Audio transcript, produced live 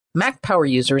Mac Power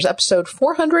Users, episode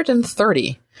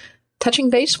 430, Touching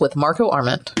Base with Marco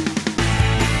Arment.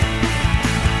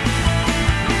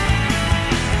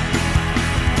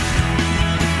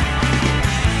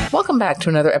 Welcome back to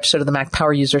another episode of the Mac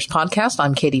Power Users podcast.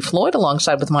 I'm Katie Floyd,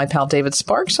 alongside with my pal David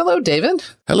Sparks. Hello, David.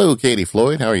 Hello, Katie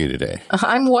Floyd. How are you today?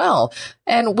 I'm well.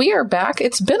 And we are back.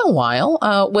 It's been a while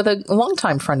with a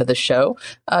longtime friend of the show.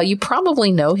 You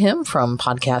probably know him from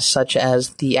podcasts such as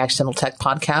the Accidental Tech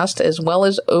Podcast, as well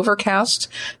as Overcast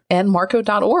and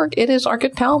Marco.org. It is our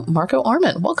good pal, Marco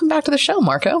Arment. Welcome back to the show,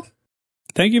 Marco.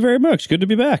 Thank you very much. Good to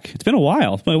be back. It's been a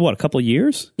while. It's been, what, a couple of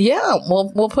years? Yeah,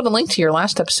 we'll put a link to your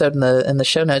last episode in the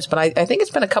show notes, but I think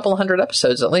it's been a couple of hundred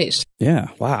episodes at least. Yeah,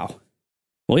 wow.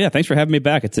 Well, yeah, thanks for having me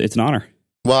back. It's an honor.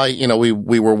 Well,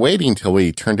 we were waiting till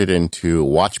we turned it into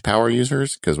Watch Power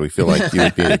Users because we feel like you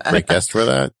would be a great guest for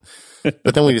that.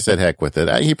 But then we just said, heck with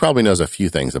it. He probably knows a few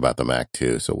things about the Mac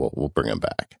too, so we'll bring him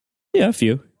back. Yeah, a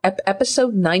few.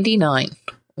 Episode 99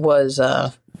 was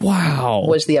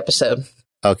the episode.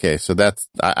 Okay, so that's,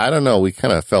 I don't know, we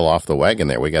kind of fell off the wagon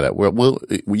there.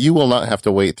 You will not have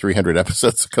to wait 300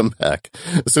 episodes to come back,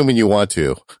 assuming you want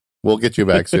to. We'll get you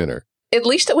back sooner. At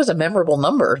least it was a memorable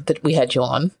number that we had you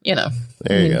on,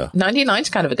 There you go. 99 is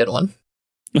kind of a good one.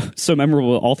 So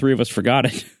memorable, all three of us forgot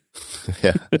it.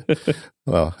 Yeah.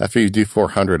 Well, after you do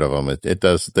 400 of them,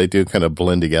 they do kind of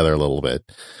blend together a little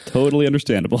bit. Totally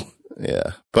understandable.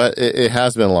 Yeah, but it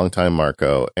has been a long time,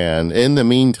 Marco. And in the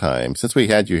meantime, since we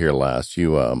had you here last,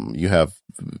 you have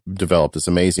developed this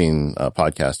amazing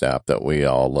podcast app that we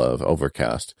all love,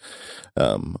 Overcast.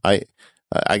 I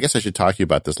guess I should talk to you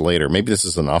about this later. Maybe this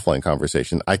is an offline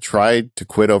conversation. I tried to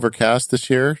quit Overcast this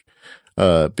year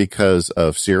because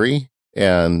of Siri,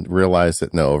 and realized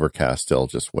that no, Overcast still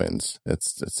just wins.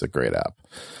 It's a great app.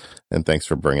 And thanks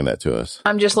for bringing that to us.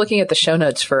 I'm just looking at the show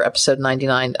notes for episode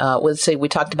 99. Let's see, we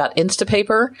talked about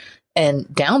Instapaper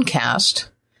and Downcast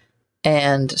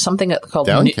and something called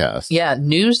Downcast.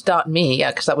 News.me.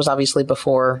 Yeah, because that was obviously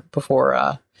before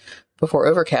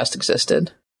Overcast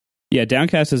existed. Yeah,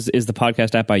 Downcast is the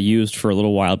podcast app I used for a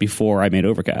little while before I made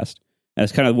Overcast.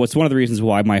 That's kind of what's one of the reasons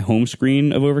why my home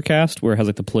screen of Overcast, where it has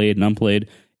like the played and unplayed,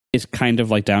 is kind of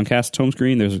like Downcast's home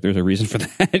screen. There's a reason for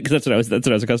that, because that's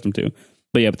what I was accustomed to.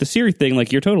 But yeah, but the Siri thing,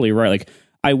 like, you're totally right. Like,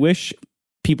 I wish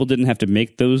people didn't have to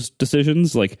make those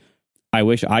decisions. Like, I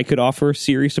wish I could offer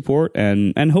Siri support,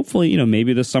 and hopefully,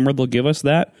 maybe this summer they'll give us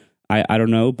that. I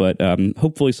don't know, but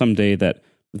hopefully someday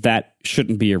that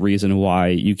shouldn't be a reason why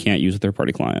you can't use a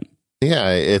third-party client.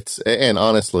 Yeah, and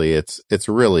honestly, it's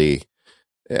really,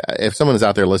 if someone is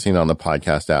out there listening on the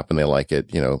podcast app and they like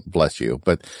it, bless you.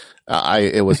 But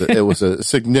it was a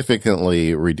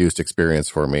significantly reduced experience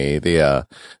for me.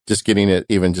 Just getting it,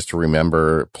 even just to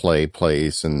remember play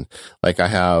place, and like I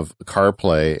have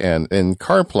CarPlay, and in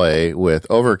CarPlay with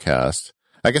Overcast,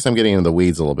 I guess I'm getting into the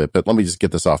weeds a little bit, but let me just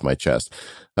get this off my chest.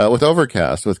 With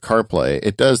Overcast, with CarPlay,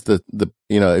 it does the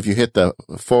if you hit the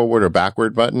forward or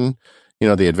backward button,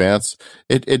 the advance,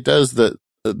 it does the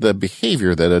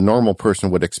behavior that a normal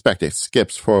person would expect. It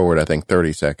skips forward, I think,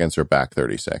 30 seconds or back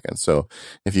 30 seconds. So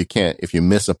if you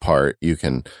miss a part, you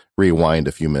can rewind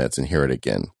a few minutes and hear it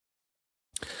again.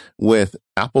 With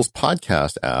Apple's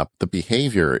podcast app, the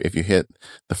behavior, if you hit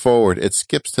the forward, it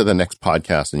skips to the next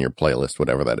podcast in your playlist,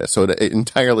 whatever that is. So it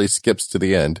entirely skips to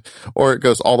the end, or it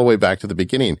goes all the way back to the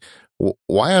beginning.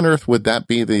 Why on earth would that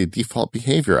be the default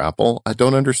behavior, Apple? I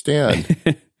don't understand.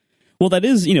 Well, that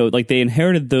is, like they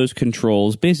inherited those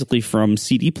controls basically from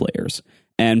CD players,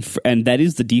 and that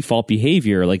is the default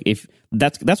behavior. Like, if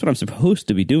that's what I'm supposed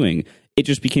to be doing, it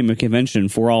just became a convention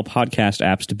for all podcast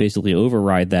apps to basically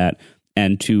override that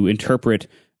and to interpret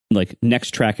like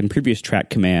next track and previous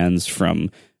track commands from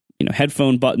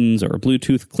headphone buttons or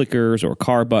Bluetooth clickers or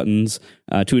car buttons,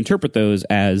 to interpret those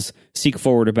as seek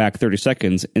forward or back 30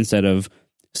 seconds instead of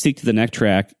seek to the next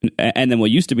track. And then what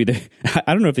used to be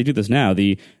I don't know if they do this now,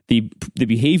 the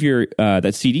behavior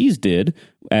that CDs did,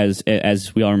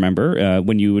 as we all remember,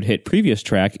 when you would hit previous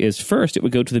track, is first it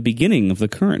would go to the beginning of the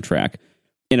current track.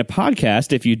 In a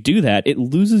podcast, if you do that, it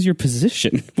loses your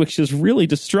position, which is really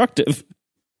destructive.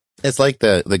 It's like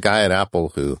the guy at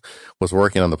Apple who was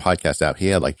working on the podcast app. He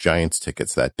had like Giants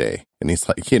tickets that day, and he's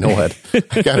like, you know what,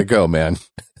 I gotta go, man.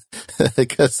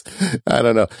 Because I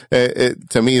don't know.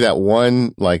 To me, that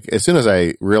one, like, as soon as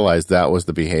I realized that was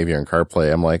the behavior in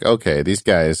CarPlay, I'm like, okay, these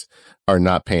guys are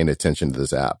not paying attention to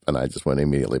this app. And I just went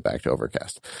immediately back to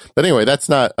Overcast. But anyway, that's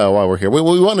not why we're here. We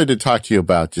wanted to talk to you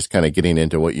about just kind of getting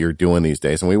into what you're doing these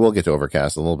days. And we will get to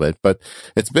Overcast a little bit, but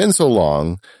it's been so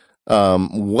long.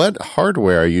 What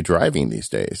hardware are you driving these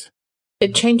days?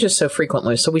 It changes so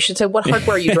frequently. So we should say, what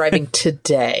hardware are you driving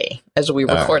today as we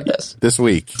record this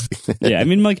week? Yeah, I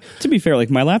mean, like, to be fair,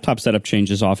 like, my laptop setup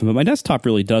changes often, but my desktop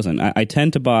really doesn't. I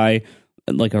tend to buy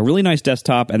like a really nice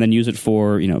desktop and then use it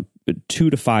for, 2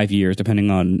 to 5 years,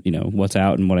 depending on, what's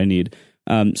out and what I need.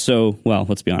 So, well,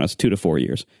 let's be honest, 2 to 4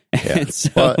 years. Yeah. And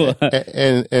so,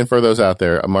 and for those out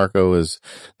there, Marco is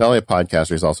not only a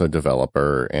podcaster, he's also a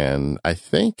developer. And I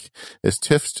think, is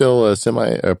Tiff still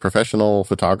a professional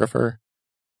photographer?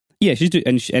 Yeah,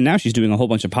 and now she's doing a whole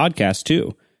bunch of podcasts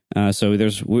too. So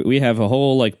we have a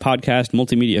whole like podcast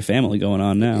multimedia family going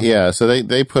on now. Yeah, so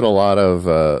they put a lot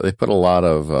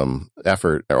of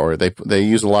effort, or they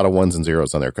use a lot of ones and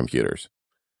zeros on their computers.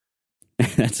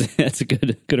 That's a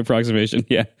good approximation.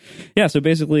 Yeah. So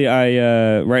basically,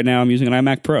 I right now I'm using an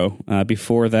iMac Pro.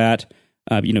 Before that,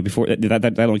 before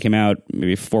that only came out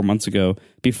maybe 4 months ago.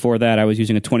 Before that, I was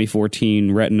using a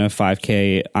 2014 Retina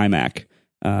 5K iMac,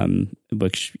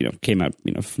 which came out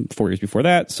 4 years before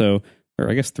that. So, or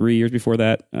I guess 3 years before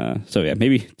that. So yeah,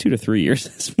 maybe 2 to 3 years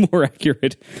is more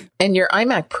accurate. And your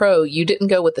iMac Pro, you didn't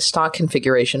go with the stock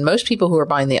configuration. Most people who are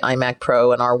buying the iMac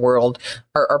Pro in our world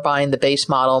are buying the base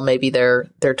model. Maybe they're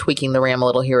tweaking the RAM a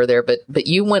little here or there, but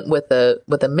you went with a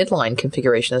midline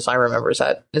configuration, as I remember. Is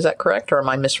that correct, or am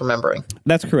I misremembering?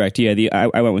 That's correct. Yeah,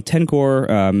 I went with 10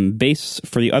 core base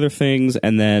for the other things,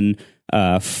 and then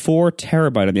 4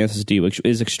 terabyte on the SSD, which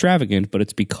is extravagant, but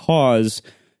it's because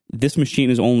this machine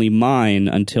is only mine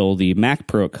until the Mac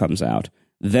Pro comes out.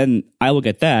 Then I will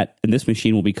get that, and this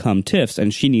machine will become Tiff's,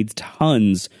 and she needs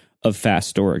tons of fast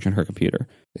storage on her computer.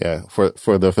 Yeah,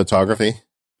 for the photography.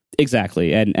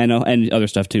 Exactly, and other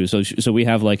stuff too. So we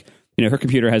have like her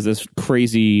computer has this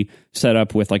crazy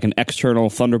setup with like an external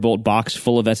Thunderbolt box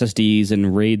full of SSDs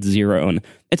and RAID 0, and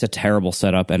it's a terrible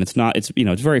setup, and it's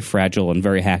very fragile and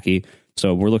very hacky.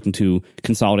 So we're looking to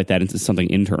consolidate that into something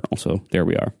internal. So there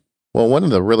we are. Well, one of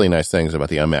the really nice things about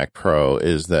the iMac Pro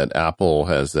is that Apple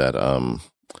has that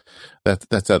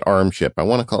that's that ARM chip. I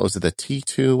want to call it, was it the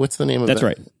T2? What's the name of it? That's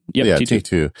right. Yep, yeah,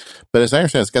 T2. But as I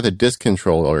understand, it's got the disk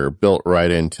controller built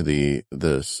right into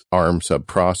this ARM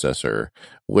subprocessor,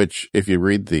 which, if you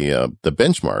read the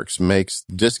benchmarks, makes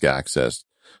disk access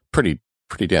pretty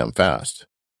damn fast.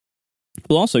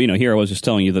 Well, also, here I was just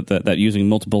telling you that using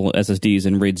multiple SSDs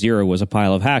in RAID 0 was a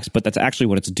pile of hacks, but that's actually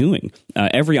what it's doing.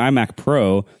 Every iMac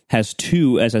Pro has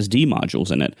 2 SSD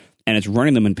modules in it, and it's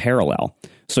running them in parallel.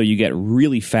 So you get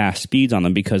really fast speeds on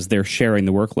them because they're sharing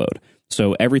the workload.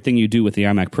 So everything you do with the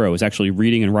iMac Pro is actually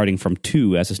reading and writing from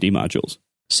 2 SSD modules.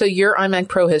 So your iMac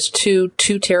Pro has two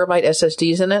terabyte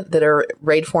SSDs in it that are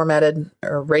RAID formatted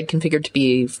or RAID configured to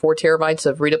be 4 terabytes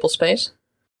of readable space?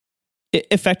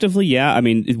 Effectively, yeah. I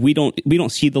mean, we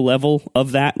don't see the level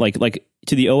of that. Like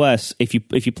to the OS, if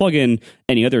you plug in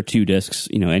any other 2 disks,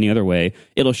 any other way,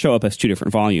 it'll show up as 2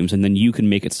 different volumes, and then you can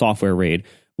make it software RAID.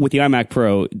 With the iMac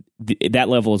Pro, that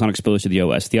level is not exposed to the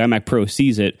OS. The iMac Pro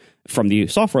sees it from the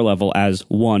software level as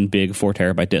one big 4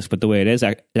 terabyte disk. But the way it is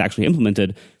actually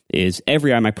implemented is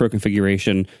every iMac Pro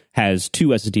configuration has 2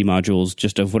 SSD modules,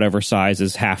 just of whatever size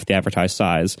is half the advertised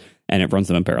size, and it runs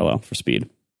them in parallel for speed.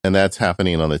 And that's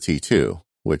happening on the T2,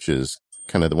 which is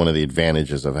kind of one of the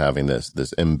advantages of having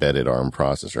this embedded ARM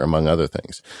processor, among other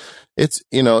things. It's,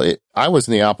 I was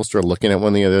in the Apple Store looking at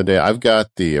one the other day. I've got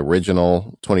the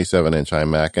original 27-inch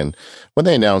iMac, and when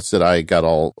they announced it, I got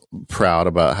all proud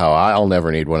about how I'll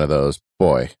never need one of those.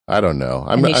 Boy, I don't know.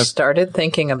 I started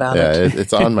thinking about it.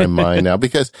 It's on my mind now,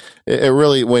 because it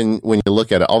really, when you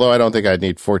look at it, although I don't think I'd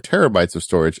need 4 terabytes of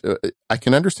storage, I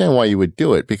can understand why you would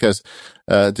do it, because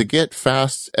to get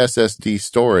fast SSD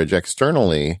storage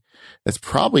externally, it's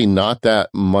probably not that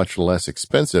much less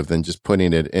expensive than just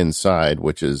putting it inside,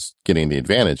 which is getting the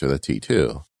advantage of the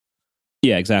T2.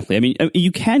 Yeah, exactly. I mean,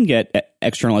 you can get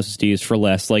external SSDs for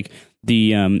less. Like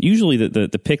usually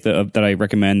the pick that I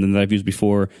recommend and that I've used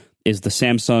before is the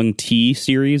Samsung T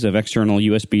series of external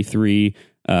USB 3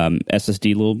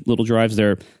 SSD little drives.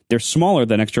 They're smaller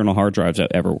than external hard drives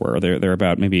ever were. They're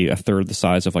about maybe a third the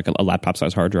size of like a laptop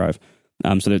size hard drive.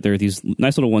 So they're these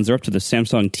nice little ones. They're up to the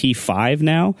Samsung T5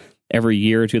 now. Every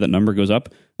year or two, that number goes up.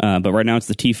 But right now it's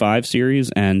the T5 series.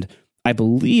 And I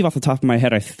believe off the top of my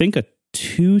head, I think a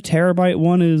 2 terabyte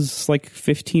one is like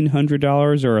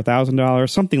 $1,500 or $1,000,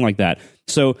 something like that.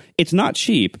 So it's not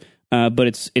cheap, but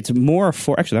it's more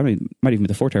actually, that might even be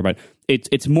the 4 terabyte.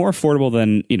 It's more affordable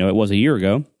than it was a year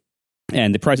ago,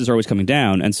 and the prices are always coming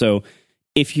down. And so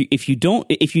if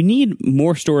you need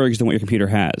more storage than what your computer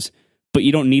has, but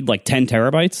you don't need like 10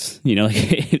 terabytes,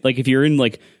 like if you're in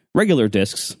like regular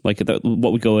disks, like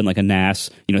what would go in like a NAS,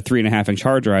 3.5-inch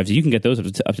hard drives, you can get those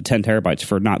up to 10 terabytes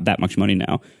for not that much money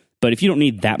now. But if you don't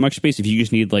need that much space, if you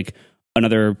just need like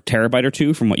another terabyte or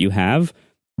two from what you have,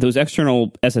 those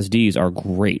external SSDs are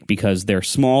great because they're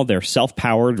small, they're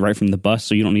self-powered right from the bus,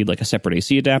 so you don't need like a separate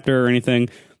AC adapter or anything,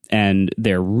 and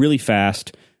they're really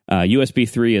fast. USB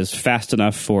 3 is fast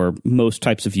enough for most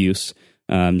types of use,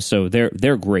 so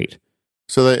they're great.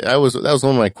 So that was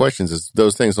one of my questions: is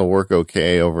those things will work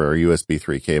okay over a USB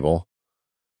 3 cable?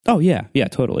 Oh yeah,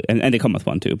 totally, and they come with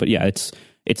one too. But yeah,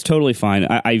 it's totally fine.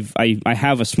 I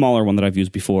have a smaller one that I've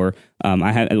used before.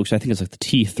 I had, which I think is like the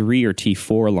T3 or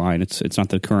T4 line. It's not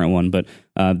the current one, but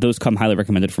those come highly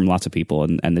recommended from lots of people,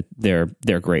 and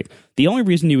they're great. The only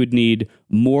reason you would need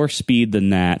more speed than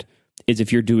that is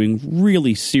if you're doing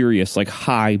really serious, like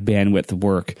high bandwidth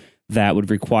work that would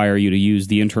require you to use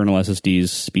the internal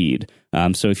SSD's speed.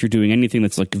 So if you're doing anything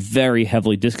that's like very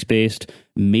heavily disk based,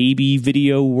 maybe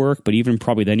video work, but even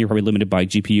probably then you're probably limited by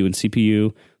GPU and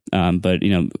CPU.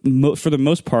 But for the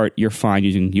most part, you're fine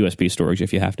using USB storage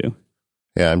if you have to.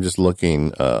 Yeah, I'm just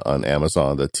looking on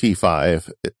Amazon. The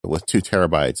T5 with 2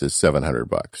 terabytes is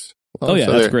 $700. Well,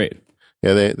 so that's great.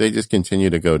 Yeah, they just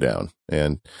continue to go down,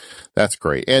 and that's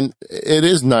great. And it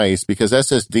is nice because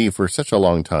SSD for such a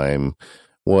long time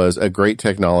was a great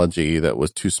technology that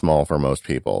was too small for most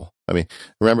people. I mean,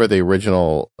 remember the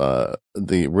original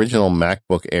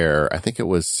MacBook Air? I think it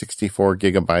was 64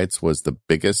 gigabytes was the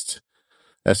biggest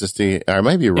SSD. I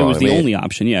might be wrong. It was the only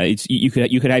option. Yeah, you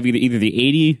could have either the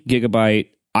 80 gigabyte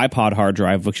iPod hard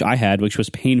drive, which I had, which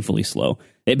was painfully slow.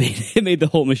 It made the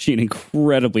whole machine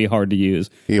incredibly hard to use.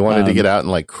 He wanted to get out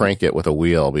and like crank it with a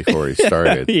wheel before he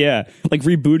started. Yeah, like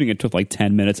rebooting it took like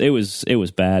 10 minutes. It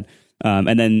was bad.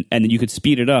 And then you could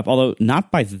speed it up, although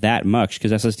not by that much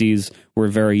because SSDs were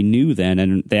very new then,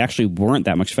 and they actually weren't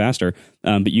that much faster.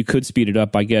 But you could speed it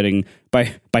up by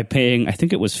paying, I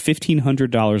think it was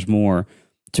 $1,500 more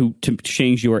to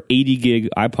change your 80 gig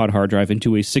iPod hard drive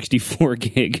into a 64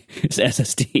 gig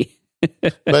SSD.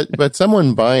 but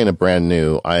someone buying a brand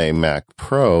new iMac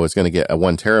Pro is going to get a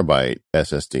 1 terabyte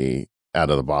SSD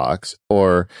out of the box,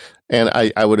 and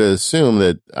I would assume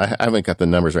that I haven't got the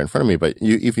numbers right in front of me, but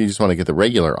if you just want to get the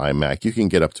regular iMac, you can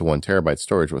get up to 1 terabyte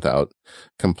storage without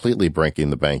completely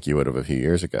breaking the bank you would have a few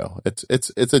years ago. It's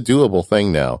a doable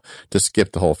thing now to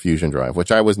skip the whole Fusion drive,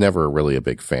 which I was never really a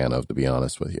big fan of, to be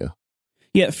honest with you.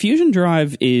 Yeah, Fusion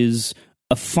drive is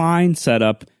a fine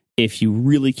setup if you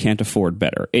really can't afford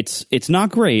better. It's not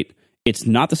great. It's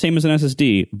not the same as an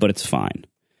SSD, but it's fine.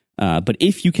 But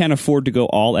if you can afford to go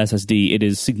all SSD, it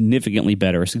is significantly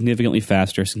better, significantly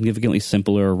faster, significantly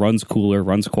simpler, runs cooler,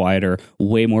 runs quieter,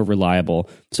 way more reliable.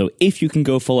 So if you can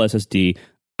go full SSD,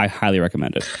 I highly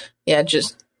recommend it. Yeah,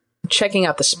 just checking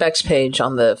out the specs page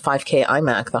on the 5K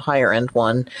iMac, the higher end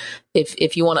one,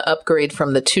 if you want to upgrade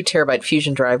from the 2 terabyte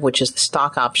Fusion drive, which is the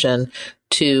stock option,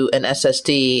 to an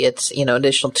SSD, it's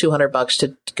additional $200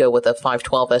 to go with a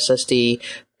 512 SSD,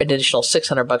 an additional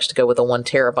 $600 to go with a 1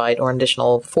 terabyte, or an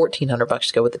additional $1,400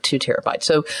 to go with a 2 terabyte.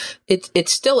 So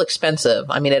it's still expensive.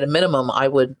 I mean, at a minimum, I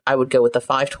would go with the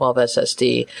 512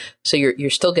 SSD. So you're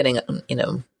still getting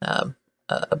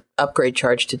upgrade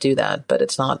charge to do that, but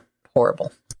it's not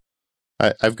horrible.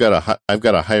 I've got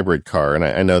a hybrid car, and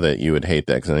I know that you would hate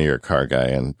that because I know you're a car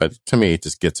guy, but to me it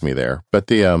just gets me there. But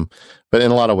but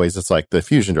in a lot of ways, it's like the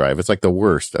Fusion drive. It's like the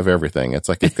worst of everything. It's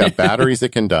like it's got batteries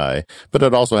that can die, but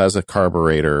it also has a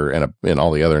carburetor and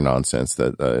all the other nonsense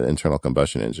that internal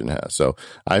combustion engine has. So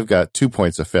I've got 2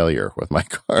 points of failure with my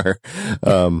car.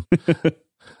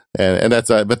 And that's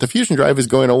but the Fusion drive is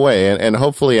going away, and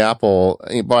hopefully Apple.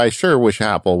 Well, I sure wish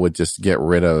Apple would just get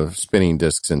rid of spinning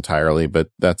disks entirely,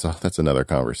 but that's another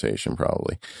conversation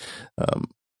probably.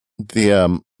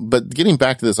 But getting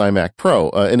back to this iMac Pro,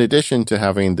 in addition to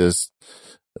having this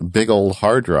big old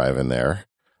hard drive in there,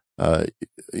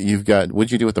 you've got,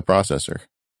 what'd you do with the processor?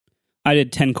 I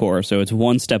did 10 core, so it's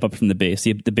one step up from the base.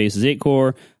 The base is 8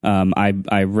 core.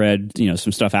 I read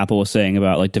some stuff Apple was saying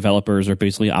about like developers are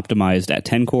basically optimized at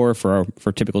 10 core for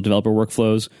typical developer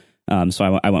workflows.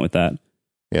 So I went with that.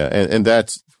 Yeah, and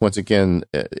that's once again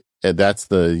that's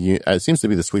it seems to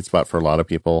be the sweet spot for a lot of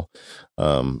people.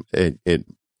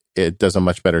 It does a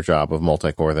much better job of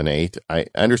multi-core than 8. I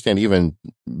understand even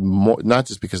more, not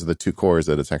just because of the 2 cores,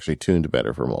 that it's actually tuned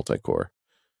better for multi-core.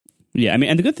 Yeah, I mean,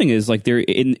 and the good thing is, like, there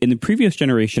in the previous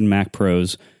generation Mac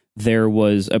Pros, there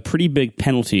was a pretty big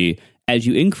penalty. As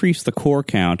you increase the core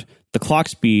count, the clock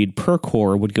speed per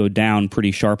core would go down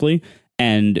pretty sharply.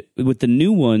 And with the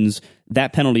new ones,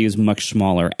 that penalty is much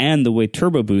smaller. And the way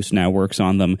Turbo Boost now works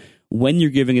on them, when you're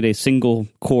giving it a single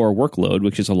core workload,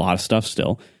 which is a lot of stuff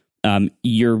still,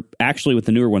 you're actually, with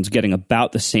the newer ones, getting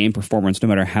about the same performance no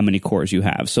matter how many cores you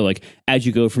have. So, like, as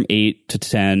you go from 8 to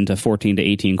 10 to 14 to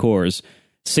 18 cores,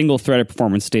 single threaded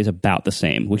performance stays about the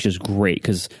same, which is great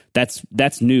because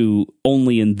that's new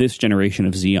only in this generation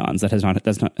of Xeons. That has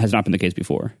not been the case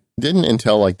before. Didn't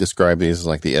Intel like describe these as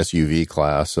like the SUV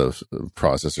class of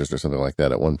processors or something like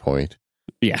that at one point?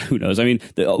 Yeah, who knows? I mean,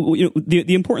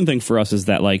 the important thing for us is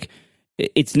that like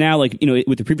it's now like,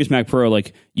 with the previous Mac Pro,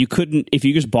 like you couldn't, if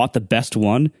you just bought the best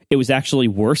one, it was actually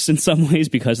worse in some ways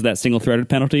because of that single threaded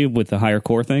penalty with the higher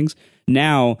core things.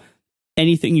 Now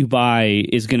anything you buy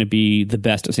is going to be the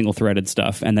best single threaded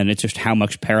stuff, and then it's just how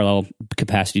much parallel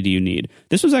capacity do you need.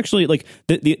 This was actually like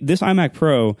this iMac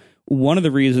Pro. One of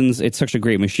the reasons it's such a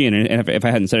great machine, and if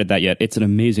I hadn't said that yet, it's an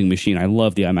amazing machine. I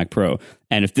love the iMac Pro,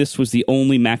 and if this was the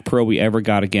only Mac Pro we ever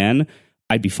got again,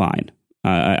 I'd be fine.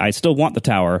 I still want the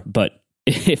tower, but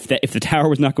if the tower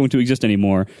was not going to exist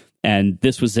anymore and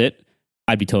this was it,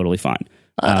 I'd be totally fine.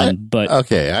 I'm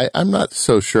not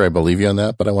so sure I believe you on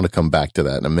that, but I want to come back to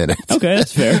that in a minute. Okay,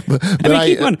 that's fair.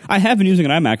 Keep on. I have been using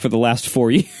an iMac for the last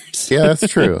 4 years. Yeah, that's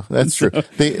true. That's true.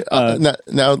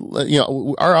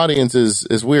 Now, our audience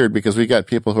is weird because we got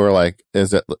people who are like, is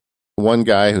that one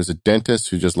guy who's a dentist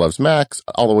who just loves Macs,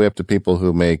 all the way up to people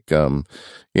who make,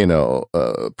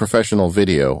 professional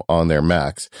video on their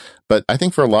Macs. But I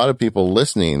think for a lot of people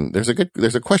listening, there's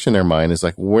a question in their mind is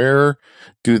like, where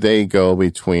do they go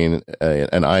between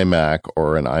an iMac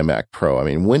or an iMac Pro? I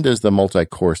mean, when does the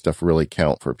multi-core stuff really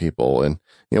count for people? And,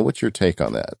 what's your take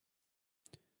on that?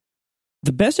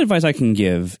 The best advice I can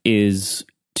give is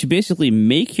to basically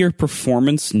make your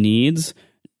performance needs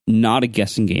not a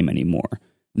guessing game anymore.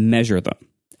 Measure them.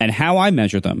 And how I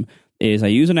measure them is I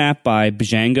use an app by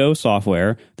Bjango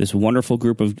Software, this wonderful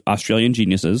group of Australian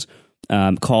geniuses,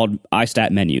 called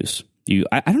iStat Menus.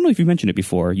 I don't know if you mentioned it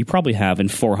before. You probably have in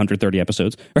 430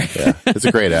 episodes. Right? Yeah, it's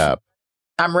a great app.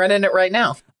 I'm running it right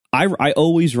now. I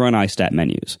always run iStat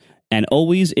Menus. And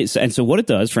so what it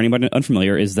does, for anybody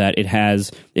unfamiliar, is that it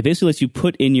basically lets you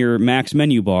put in your Mac's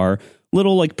menu bar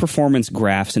little like performance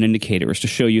graphs and indicators to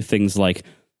show you things like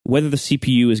whether the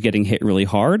CPU is getting hit really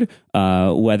hard,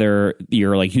 whether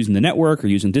you're like using the network or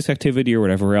using disk activity or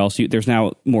whatever else. There's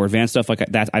now more advanced stuff like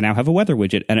that. I now have a weather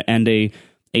widget and a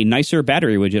nicer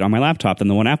battery widget on my laptop than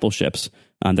the one Apple ships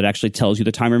that actually tells you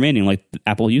the time remaining like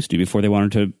Apple used to before they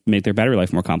wanted to make their battery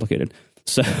life more complicated.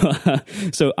 So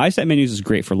iStat Menus is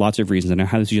great for lots of reasons, and I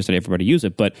highly suggest that everybody use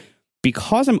it. But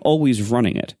because I'm always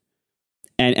running it,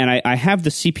 and I have the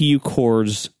CPU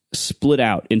cores split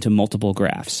out into multiple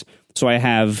graphs. So I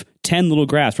have 10 little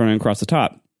graphs running across the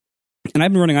top. And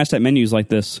I've been running iStat Menus like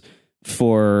this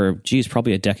for,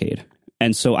 probably a decade.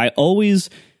 And so I always,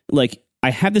 I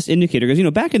have this indicator,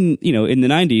 because, back in the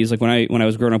 90s, like when I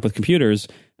was growing up with computers,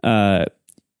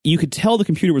 you could tell the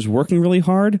computer was working really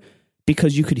hard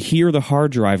because you could hear the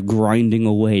hard drive grinding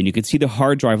away, and you could see the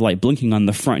hard drive light blinking on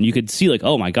the front. And you could see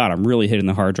oh my God, I'm really hitting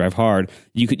the hard drive hard.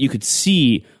 You could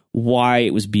see why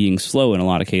it was being slow in a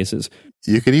lot of cases.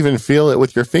 You could even feel it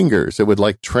with your fingers. It would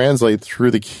translate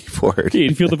through the keyboard. Yeah,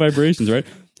 you'd feel the vibrations, right?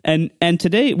 And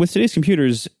today, with today's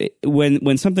computers,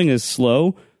 when something is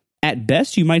slow, at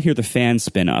best you might hear the fan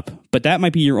spin up, but that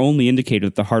might be your only indicator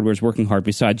that the hardware is working hard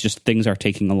besides just things are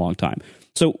taking a long time.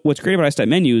 So what's great about iStat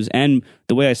Menus and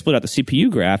the way I split out the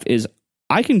CPU graph is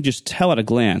I can just tell at a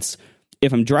glance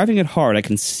if I'm driving it hard. I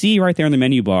can see right there in the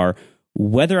menu bar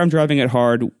whether I'm driving it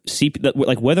hard,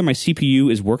 whether my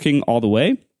CPU is working all the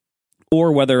way,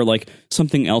 or whether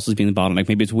something else is being the bottleneck.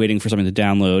 Maybe it's waiting for something to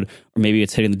download, or maybe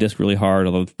it's hitting the disk really hard.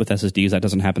 Although with SSDs that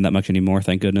doesn't happen that much anymore,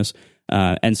 thank goodness.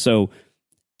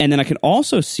 And then I can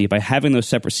also see, by having those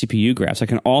separate CPU graphs, I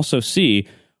can also see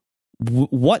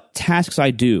what tasks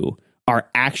I do are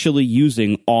actually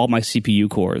using all my CPU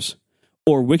cores,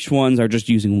 or which ones are just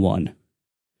using one.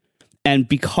 And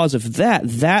because of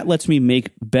that lets me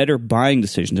make better buying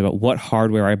decisions about what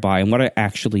hardware I buy and what I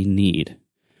actually need.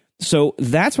 So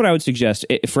that's what I would suggest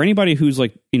for anybody who's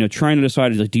trying to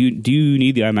decide, do you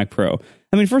need the iMac Pro?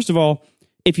 I mean, first of all,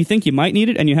 if you think you might need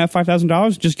it and you have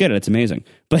 $5,000, just get it. It's amazing.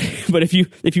 But if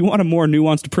you want a more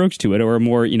nuanced approach to it, or a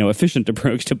more efficient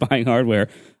approach to buying hardware,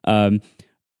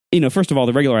 first of all,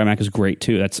 the regular iMac is great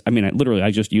too.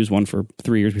 I just used one for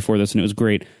 3 years before this, and it was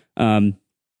great.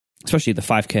 Especially the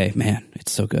 5K, man,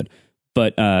 it's so good.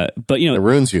 But it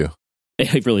ruins you.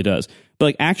 It really does.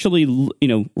 But actually,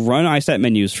 run iStat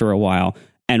Menus for a while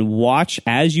and watch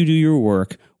as you do your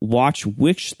work. Watch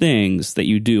which things that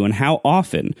you do and how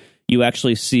often you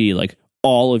actually see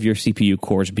all of your CPU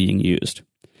cores being used.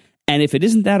 And if it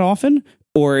isn't that often,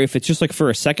 or if it's just for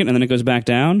a second and then it goes back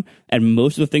down, and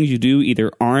most of the things you do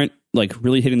either aren't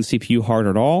really hitting the CPU hard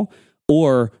at all,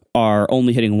 or are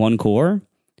only hitting one core,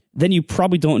 then you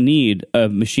probably don't need a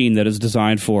machine that is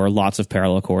designed for lots of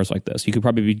parallel cores like this. You could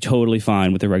probably be totally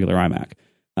fine with a regular iMac.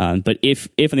 But if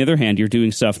on the other hand, you're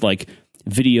doing stuff like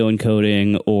video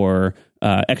encoding or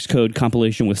Xcode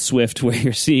compilation with Swift, where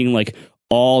you're seeing like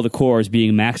all the cores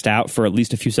being maxed out for at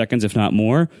least a few seconds, if not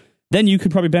more, then you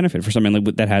could probably benefit for something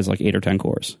like that has like 8 or 10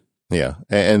 cores. Yeah,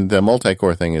 and the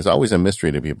multi-core thing is always a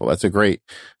mystery to people. It's a great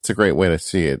way to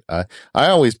see it. I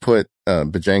always put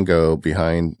Bojangles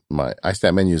behind my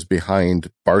iStat menus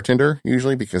behind Bartender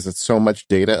usually because it's so much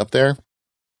data up there,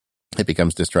 it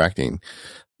becomes distracting.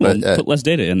 But put less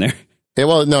data in there. Yeah,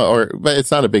 well, no, but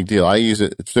it's not a big deal. I use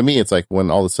it, to me, it's like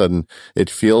when all of a sudden it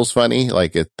feels funny,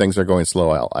 like things are going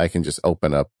slow, I can just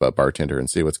open up a Bartender and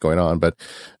see what's going on.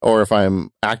 Or if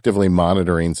I'm actively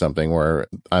monitoring something where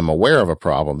I'm aware of a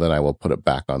problem, then I will put it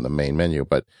back on the main menu.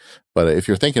 But if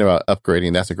you're thinking about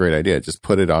upgrading, that's a great idea. Just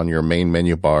put it on your main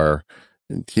menu bar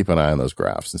and keep an eye on those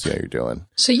graphs and see how you're doing.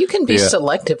 So you can be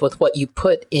selective with what you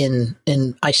put in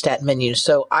iStat menus.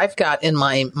 So I've got in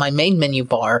my main menu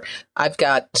bar, I've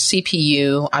got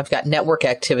CPU, I've got network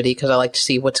activity because I like to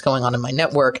see what's going on in my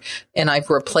network. And I've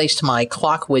replaced my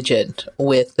clock widget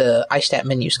with the iStat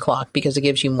menus clock because it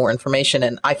gives you more information.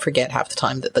 And I forget half the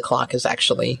time that the clock is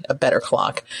actually a better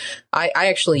clock. I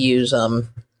actually use, I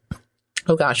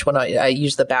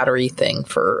use the battery thing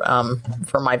for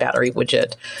my battery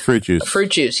widget. Fruit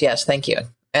juice. Yes. Thank you.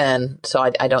 And so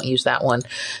I don't use that one,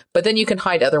 but then you can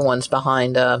hide other ones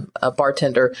behind a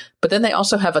Bartender, but then they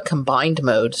also have a combined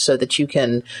mode so that you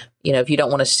can, if you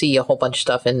don't want to see a whole bunch of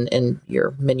stuff in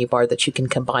your menu bar, that you can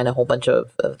combine a whole bunch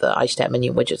of the iStat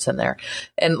menu widgets in there.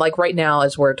 And like right now,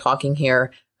 as we're talking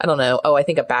here, I don't know. I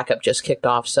think a backup just kicked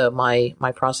off. So my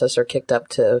processor kicked up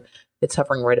to, it's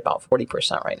hovering right about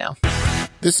 40% right now.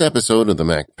 This episode of the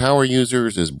Mac Power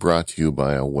Users is brought to you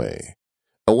by Away.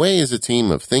 Away is a team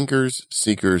of thinkers,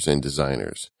 seekers, and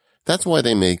designers. That's why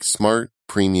they make smart,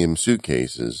 premium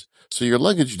suitcases, so your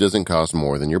luggage doesn't cost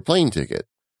more than your plane ticket.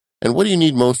 And what do you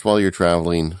need most while you're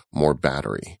traveling? More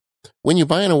battery. When you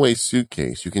buy an Away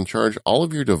suitcase, you can charge all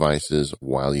of your devices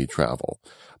while you travel.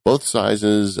 Both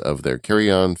sizes of their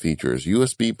carry-on features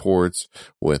USB ports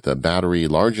with a battery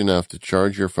large enough to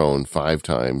charge your phone 5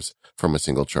 times from a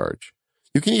single charge.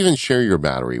 You can even share your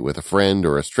battery with a friend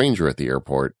or a stranger at the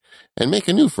airport and make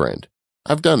a new friend.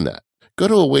 I've done that. Go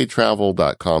to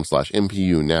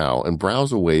awaytravel.com/MPU now and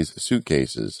browse Away's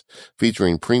suitcases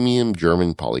featuring premium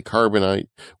German polycarbonate,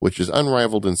 which is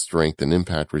unrivaled in strength and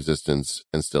impact resistance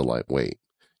and still lightweight.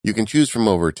 You can choose from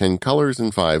over 10 colors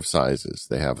and 5 sizes.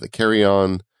 They have the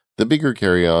carry-on, the bigger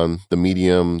carry-on, the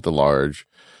medium, the large,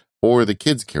 or the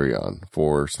kids carry-on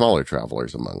for smaller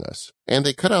travelers among us. And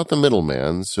they cut out the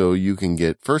middleman so you can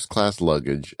get first-class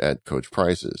luggage at coach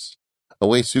prices.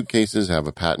 Away suitcases have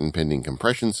a patent-pending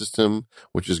compression system,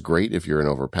 which is great if you're an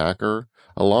overpacker,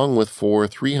 along with 4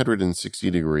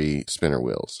 360-degree spinner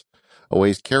wheels.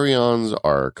 Away's carry-ons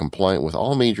are compliant with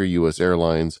all major U.S.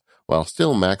 airlines while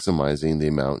still maximizing the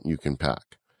amount you can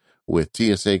pack, with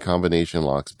TSA combination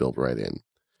locks built right in.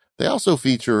 They also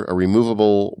feature a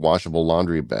removable, washable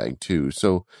laundry bag, too,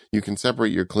 so you can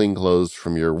separate your clean clothes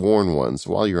from your worn ones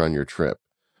while you're on your trip.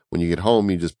 When you get home,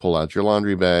 you just pull out your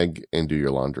laundry bag and do your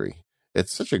laundry.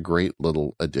 It's such a great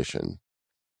little addition.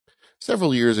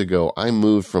 Several years ago, I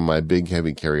moved from my big,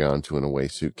 heavy carry-on to an Away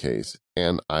suitcase,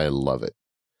 and I love it.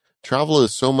 Travel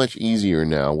is so much easier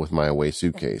now with my Away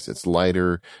suitcase. It's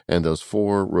lighter, and those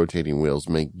 4 rotating wheels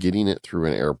make getting it through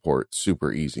an airport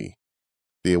super easy.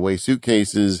 The Away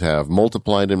suitcases have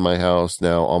multiplied in my house.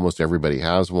 Now almost everybody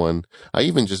has one. I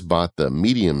even just bought the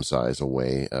medium size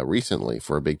Away recently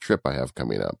for a big trip I have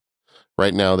coming up.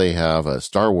 Right now they have a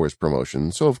Star Wars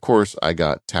promotion, so of course I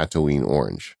got Tatooine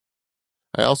Orange.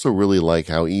 I also really like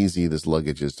how easy this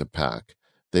luggage is to pack.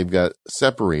 They've got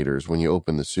separators when you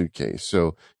open the suitcase,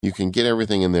 so you can get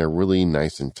everything in there really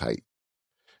nice and tight.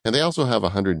 And they also have a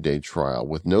 100-day trial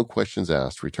with no questions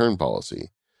asked return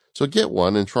policy. So get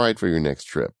one and try it for your next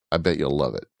trip. I bet you'll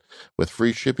love it. With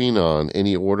free shipping on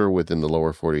any order within the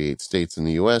lower 48 states in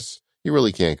the U.S., you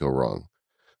really can't go wrong.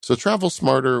 So travel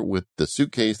smarter with the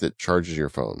suitcase that charges your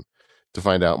phone. To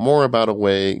find out more about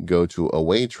Away, go to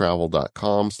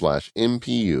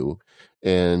awaytravel.com/MPU.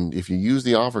 And if you use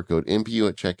the offer code MPU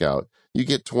at checkout, you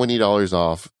get $20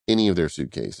 off any of their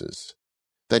suitcases.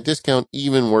 That discount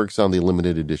even works on the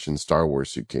limited edition Star Wars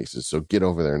suitcases, so get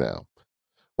over there now.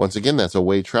 Once again, that's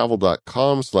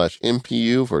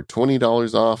awaytravel.com/MPU for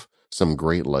 $20 off some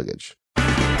great luggage.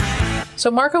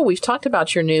 So, Marco, we've talked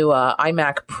about your new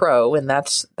iMac Pro, and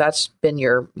that's been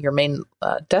your main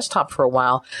desktop for a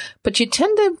while. But you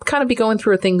tend to kind of be going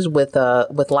through things with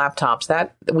laptops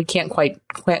that we can't quite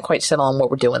settle on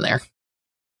what we're doing there.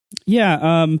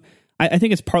 Yeah, I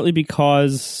think it's partly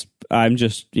because I'm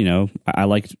just I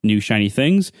like new shiny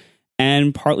things.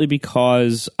 and partly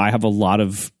because I have a lot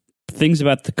of things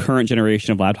about the current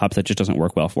generation of laptops that just doesn't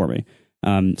work well for me.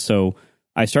 So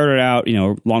I started out,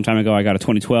 a long time ago, I got a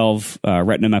 2012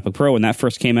 Retina MacBook Pro when that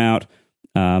first came out.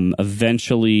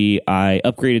 Eventually, I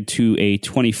upgraded to a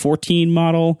 2014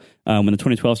 model when the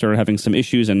 2012 started having some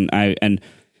issues.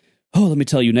 Let me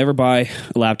tell you, never buy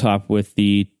a laptop with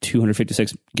the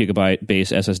 256 gigabyte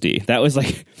base SSD. That was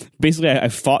basically I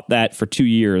fought that for 2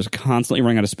 years, constantly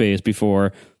running out of space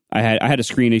before I had a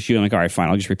screen issue. I'm like, all right, fine,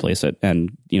 I'll just replace it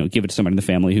and give it to somebody in the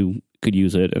family who could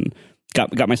use it, and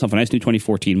got myself a nice new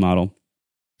 2014 model.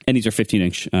 And these are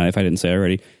 15-inch, if I didn't say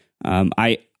already.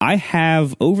 I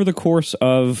have, over the course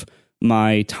of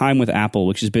my time with Apple,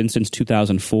 which has been since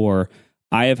 2004,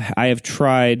 I have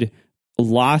tried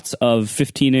lots of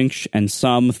 15-inch and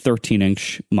some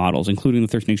 13-inch models, including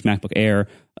the 13-inch MacBook Air.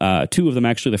 Two of them,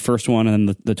 actually, the first one and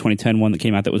then the 2010 one that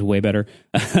came out that was way better.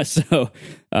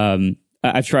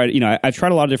 I've tried, I've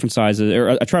tried a lot of different sizes, or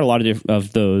I tried a lot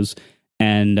of those,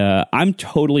 and I'm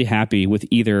totally happy with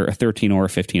either a 13 or a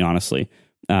 15, honestly.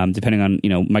 Depending on,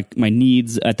 my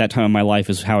needs at that time of my life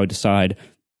is how I decide.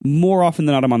 More often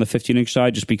than not, I'm on the 15-inch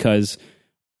side just because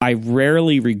I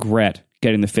rarely regret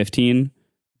getting the 15,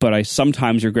 but I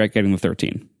sometimes regret getting the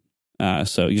 13.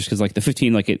 So just because the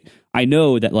 15, I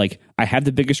know that I have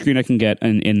the biggest screen I can get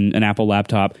in an Apple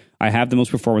laptop. I have the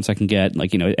most performance I can get,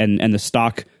 and the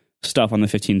stock stuff on the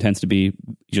 15 tends to be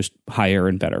just higher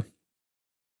and better.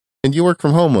 And you work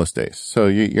from home most days, so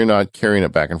you're not carrying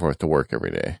it back and forth to work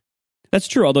every day. That's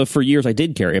true, although for years I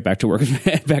did carry it back to work,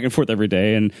 back and forth every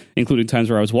day, and including times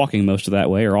where I was walking most of that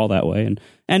way or all that way.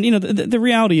 And the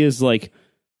reality is,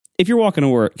 if you're walking to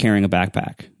work carrying a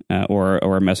backpack or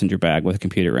a messenger bag with a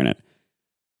computer in it,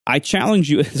 I challenge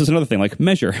you, this is another thing,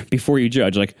 measure before you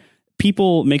judge.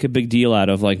 People make a big deal out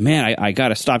of man, I got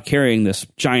to stop carrying this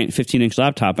giant 15-inch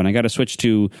laptop and I got to switch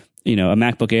to, a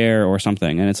MacBook Air or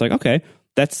something. And it's okay,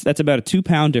 that's about a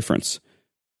 2-pound difference.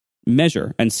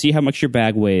 Measure and see how much your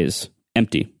bag weighs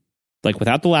empty,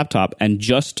 without the laptop and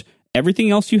just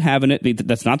everything else you have in it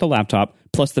that's not the laptop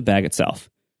plus the bag itself.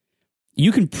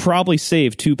 You can probably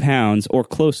save 2 pounds or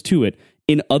close to it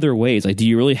in other ways. Do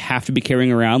you really have to be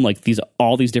carrying around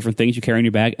all these different things you carry in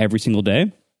your bag every single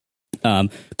day?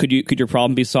 Could your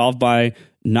problem be solved by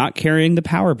not carrying the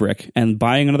power brick and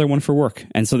buying another one for work,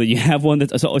 and so that you have one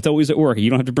that's it's always at work, you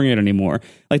don't have to bring it anymore?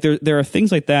 There are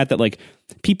things like that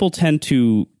people tend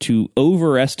to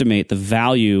overestimate the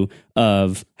value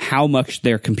of how much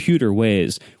their computer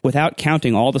weighs without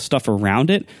counting all the stuff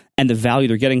around it and the value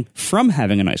they're getting from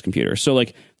having a nice computer. So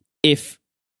if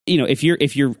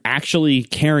you're actually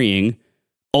carrying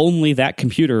only that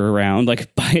computer around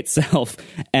by itself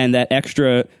and that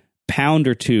extra pound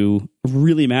or two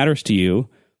really matters to you,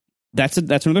 that's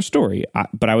another story.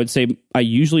 But I would say I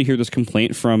usually hear this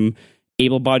complaint from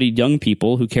able-bodied young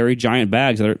people who carry giant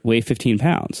bags that weigh 15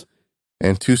 pounds.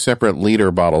 And 2 separate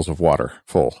liter bottles of water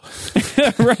full.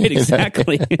 Right,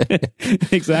 exactly.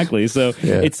 Exactly. So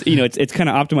yeah. It's kind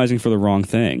of optimizing for the wrong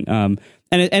thing. And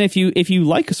if you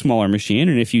like a smaller machine,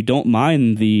 and if you don't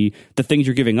mind the things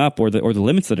you're giving up or the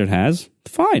limits that it has,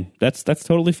 fine. That's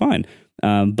totally fine.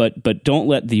 But don't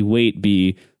let the weight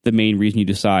be the main reason you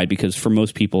decide, because for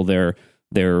most people they're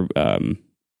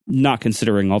not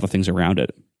considering all the things around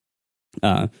it.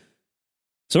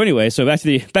 So anyway, back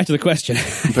to the question.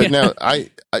 But now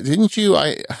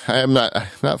I'm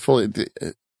not fully.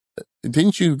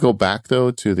 Didn't you go back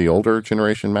though to the older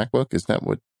generation MacBook? Is that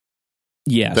what?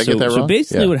 Yeah. Did I get that wrong? So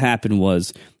basically, what happened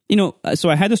was, so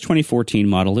I had this 2014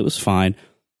 model. It was fine.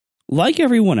 Like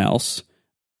everyone else,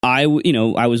 I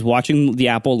was watching the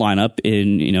Apple lineup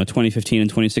in 2015 and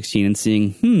 2016 and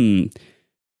seeing,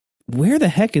 where the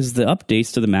heck is the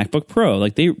updates to the MacBook Pro?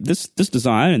 This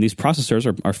design and these processors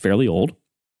are fairly old,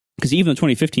 because even the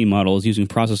 2015 model is using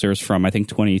processors from, I think,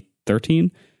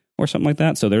 2013 or something like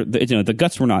that. So the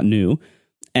guts were not new,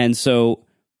 and so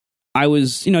I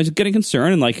was getting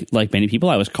concerned, and like many people,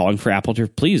 I was calling for Apple to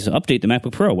please update the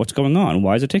MacBook Pro. What's going on?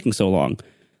 Why is it taking so long?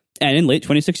 And in late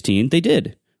 2016, they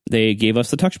did. They gave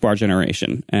us the Touch Bar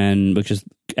generation, and which is,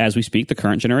 as we speak, the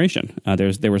current generation.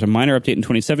 There was a minor update in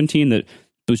 2017 that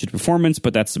boosted performance,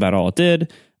 but that's about all it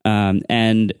did.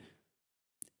 And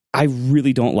I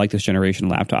really don't like this generation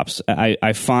of laptops.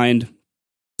 I find,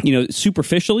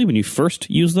 superficially, when you first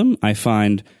use them, I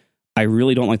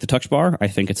really don't like the Touch Bar. I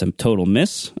think it's a total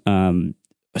miss.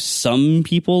 Some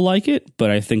people like it, but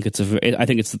I think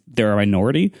they're a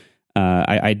minority.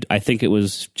 I think it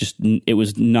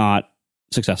was not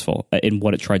successful in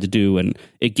what it tried to do, and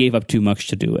it gave up too much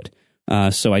to do it.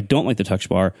 So I don't like the Touch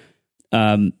Bar.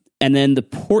 And then the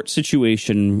port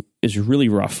situation is really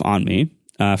rough on me.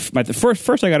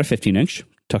 First I got a 15-inch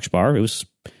touch bar. It was,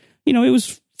 it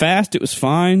was fast. It was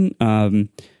fine.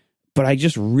 But I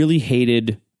just really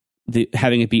hated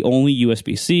having it be only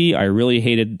USB-C. I really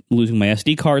hated losing my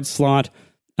SD card slot.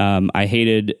 I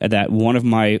hated that one of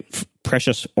my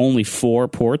precious only 4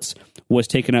 ports was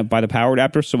taken up by the power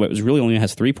adapter, so it was really only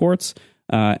has 3 ports.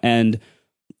 And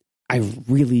I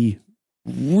really,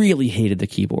 really hated the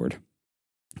keyboard.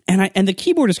 And the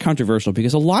keyboard is controversial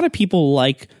because a lot of people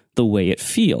like the way it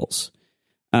feels.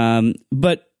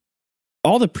 But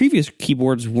all the previous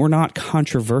keyboards were not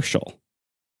controversial.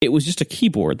 It was just a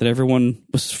keyboard that everyone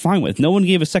was fine with. No one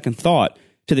gave a second thought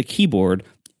to the keyboard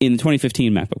in the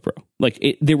 2015 MacBook Pro.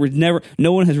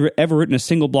 No one has ever written a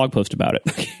single blog post about it.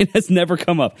 It has never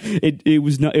come up. It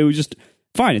was just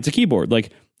fine. It's a keyboard.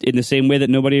 Like, in the same way that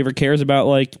nobody ever cares about,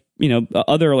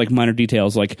 other minor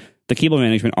details, like the cable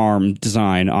management arm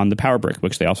design on the Power Brick,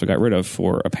 which they also got rid of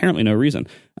for apparently no reason.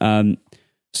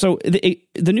 So the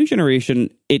new generation,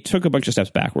 it took a bunch of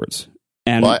steps backwards.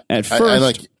 And at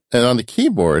first, and on the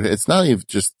keyboard, it's not even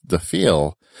just the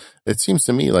feel. It seems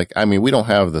to me we don't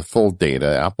have the full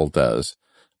data. Apple does.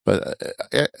 But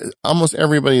almost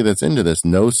everybody that's into this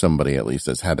knows somebody at least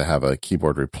that's had to have a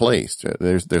keyboard replaced.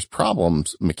 There's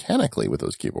problems mechanically with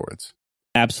those keyboards.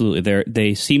 Absolutely.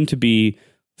 They seem to be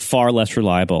far less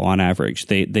reliable on average.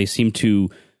 They seem to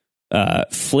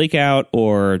flake out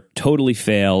or totally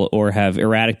fail or have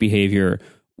erratic behavior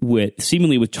with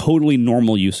totally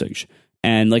normal usage.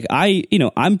 And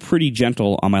I'm pretty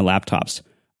gentle on my laptops.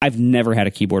 I've never had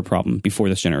a keyboard problem before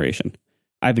this generation.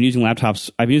 I've been using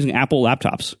Apple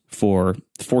laptops for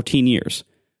 14 years.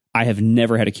 I have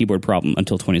never had a keyboard problem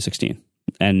until 2016.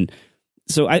 And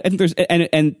so I think there's,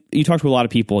 and you talk to a lot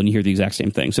of people and you hear the exact same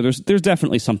thing. So there's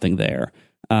definitely something there.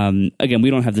 Again,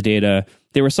 we don't have the data.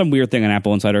 There was some weird thing on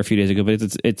Apple Insider a few days ago, but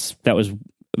that was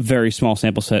very small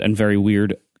sample set and very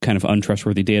weird, kind of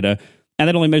untrustworthy data. And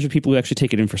that only measured people who actually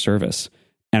take it in for service.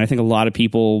 And I think a lot of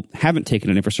people haven't taken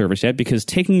it in for service yet because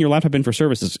taking your laptop in for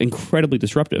service is incredibly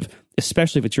disruptive,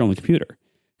 especially if it's your only computer.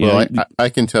 I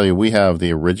can tell you, we have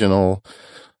the original,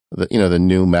 the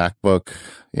new MacBook.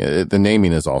 The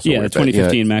naming is also weird, the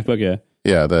 2015 MacBook.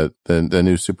 Yeah, the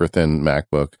new super thin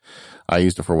MacBook. I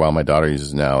used it for a while. My daughter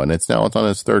uses it now, and it's on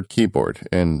its 3rd keyboard,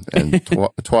 and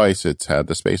twice it's had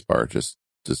the space bar just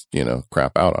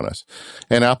crap out on us.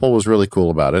 And Apple was really cool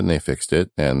about it, and they fixed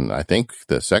it. And I think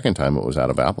the second time it was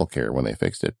out of AppleCare when they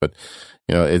fixed it. But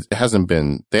they haven't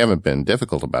been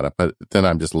difficult about it. But then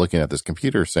I'm just looking at this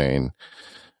computer saying,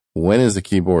 when is the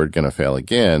keyboard going to fail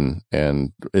again?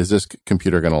 And is this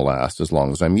computer going to last as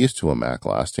long as I'm used to a Mac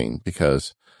lasting?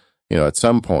 Because, at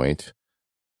some point,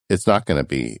 it's not going to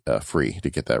be free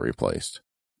to get that replaced.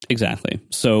 Exactly.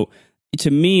 So to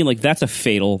me, that's a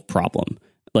fatal problem.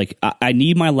 I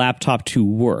need my laptop to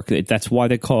work. That's why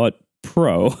they call it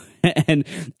Pro. and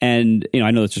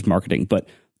I know that's just marketing, but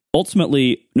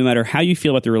ultimately, no matter how you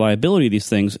feel about the reliability of these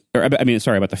things, about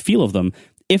the feel of them,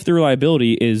 if the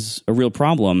reliability is a real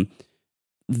problem,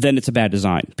 then it's a bad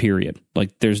design, period.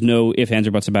 There's no ifs, ands,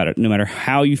 or buts about it, no matter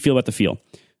how you feel about the feel.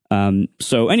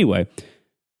 So anyway,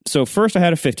 first I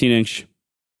had a 15-inch,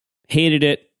 hated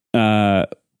it,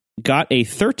 got a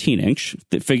 13-inch,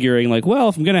 figuring if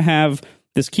I'm going to have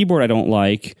this keyboard I don't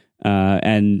like,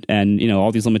 and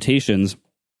all these limitations,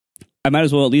 I might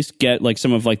as well at least get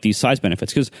some of these size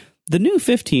benefits, because the new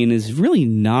 15 is really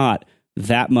not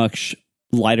that much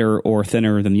lighter or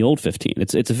thinner than the old 15.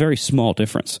 It's a very small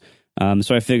difference.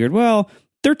 So I figured,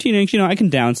 13-inch, I can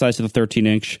downsize to the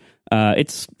 13-inch.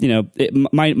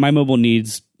 My mobile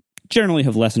needs generally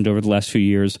have lessened over the last few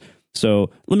years. So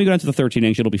let me go down to the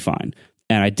 13-inch. It'll be fine.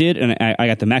 And I did, and I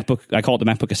got the MacBook. I call it the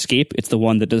MacBook Escape. It's the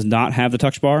one that does not have the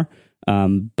touch bar,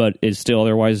 but is still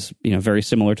otherwise, very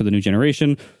similar to the new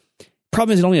generation.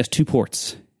 Problem is, it only has 2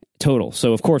 ports total.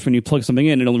 So of course, when you plug something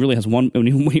in, it only really has one. When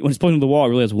it's plugged into the wall, it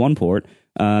really has 1 port.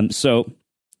 So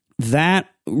that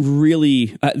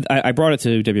really, I brought it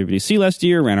to WWDC last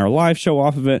year, ran our live show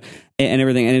off of it and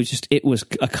everything. And it was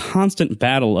a constant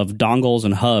battle of dongles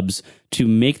and hubs to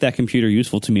make that computer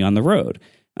useful to me on the road.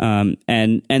 And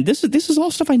this is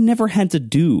all stuff I never had to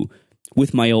do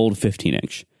with my old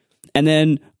 15-inch. And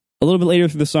then a little bit later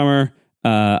through the summer,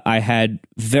 I had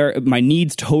my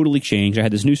needs totally changed. I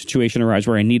had this new situation arise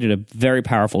where I needed a very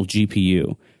powerful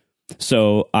GPU.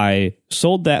 So I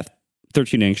sold that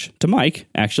 13-inch to Mike,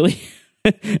 actually,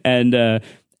 and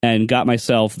got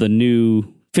myself the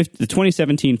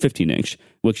 2017 15-inch,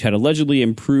 which had allegedly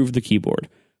improved the keyboard.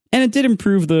 And it did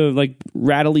improve the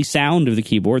rattly sound of the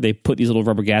keyboard. They put these little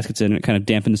rubber gaskets in, and it kind of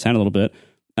dampened the sound a little bit.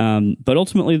 But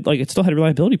ultimately, it still had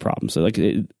reliability problems. So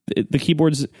the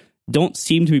keyboard's don't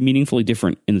seem to be meaningfully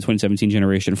different in the 2017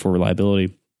 generation for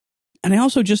reliability. And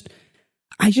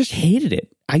I just hated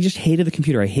it. I just hated the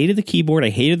computer. I hated the keyboard. I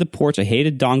hated the ports. I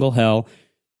hated dongle hell.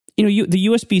 The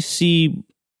USB-C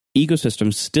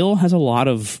ecosystem still has a lot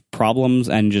of problems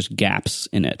and just gaps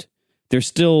in it. There's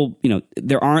still,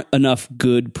 there aren't enough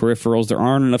good peripherals. There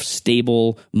aren't enough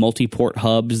stable multi-port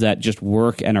hubs that just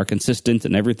work and are consistent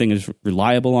and everything is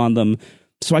reliable on them.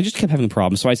 So I just kept having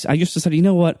problems. So I just decided, you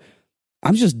know what?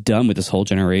 I'm just done with this whole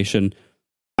generation.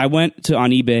 I went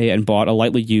on eBay and bought a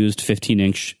lightly used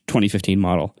 15-inch 2015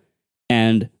 model.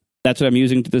 And that's what I'm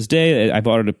using to this day. I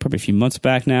bought it probably a few months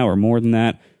back now or more than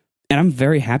that. And I'm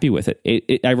very happy with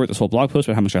it. I wrote this whole blog post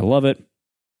about how much I love it.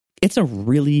 It's a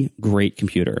really great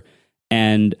computer.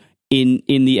 And in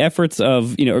the efforts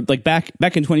of, like back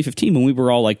in 2015 when we were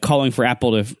all like calling for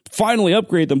Apple to finally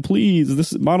upgrade them, please,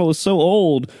 this model is so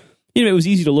old. It was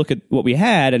easy to look at what we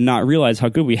had and not realize how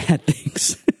good we had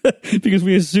things because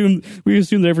we assumed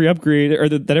that every upgrade or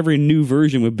that every new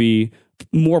version would be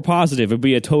more positive. It'd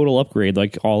be a total upgrade,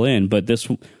 like all in. But this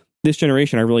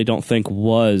generation, I really don't think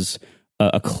was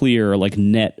a clear like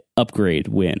net upgrade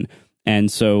win. And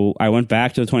so I went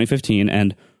back to the 2015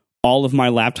 and all of my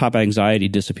laptop anxiety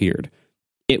disappeared.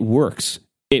 It works.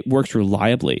 It works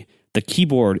reliably. The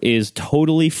keyboard is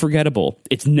totally forgettable.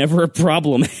 It's never a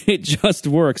problem. It just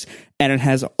works. And it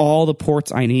has all the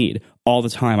ports I need all the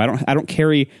time. I don't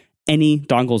carry any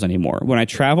dongles anymore. When I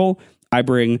travel, I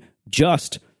bring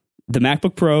just the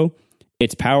MacBook Pro,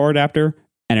 its power adapter,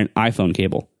 and an iPhone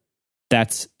cable.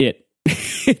 That's it.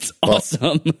 It's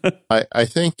awesome. Well, I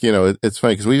think, it's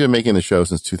funny because we've been making the show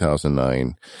since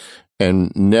 2009.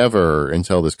 And never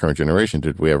until this current generation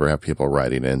did we ever have people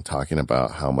writing in talking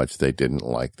about how much they didn't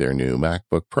like their new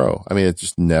MacBook Pro. I mean, it's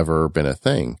just never been a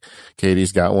thing.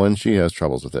 Katie's got one. She has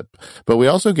troubles with it. But we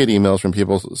also get emails from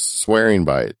people swearing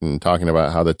by it and talking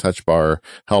about how the touch bar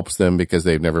helps them because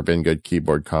they've never been good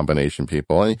keyboard combination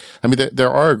people. I mean,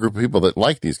 there are a group of people that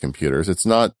like these computers. It's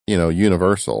not,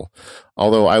 universal.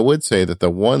 Although I would say that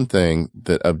the one thing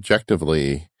that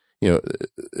objectively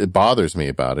it bothers me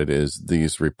about it is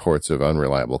these reports of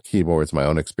unreliable keyboards, my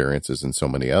own experiences, and so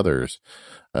many others.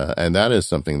 And that is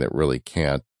something that really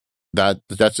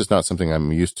that's just not something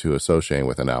I'm used to associating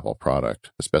with an Apple product,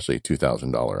 especially a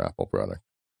 $2,000 Apple product.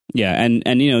 Yeah. And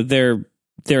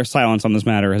their silence on this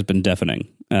matter has been deafening.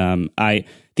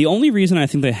 The only reason I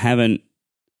think they haven't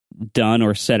done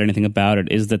or said anything about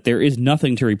it is that there is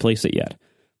nothing to replace it yet.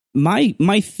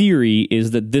 My theory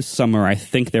is that this summer, I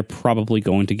think they're probably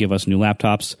going to give us new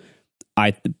laptops.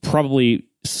 Probably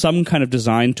some kind of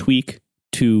design tweak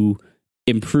to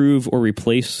improve or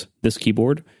replace this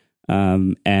keyboard.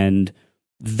 And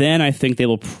then I think they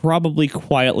will probably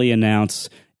quietly announce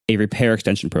a repair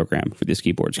extension program for these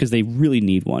keyboards because they really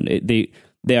need one.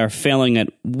 They are failing at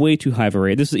way too high of a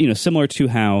rate. This is similar to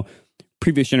how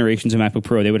previous generations of MacBook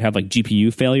Pro, they would have like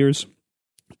GPU failures.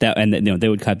 They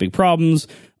would cause big problems.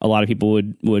 A lot of people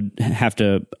would have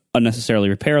to unnecessarily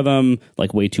repair them,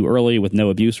 like way too early with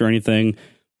no abuse or anything.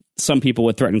 Some people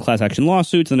would threaten class action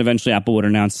lawsuits, and eventually Apple would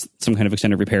announce some kind of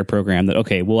extended repair program that,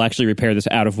 okay, we'll actually repair this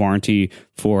out of warranty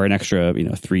for an extra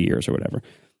 3 years or whatever.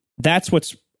 That's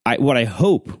what I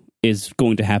hope is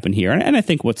going to happen here. And I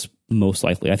think what's most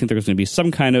likely, I think there's going to be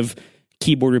some kind of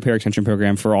keyboard repair extension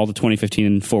program for all the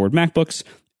 2015 forward MacBooks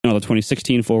and all the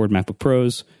 2016 forward MacBook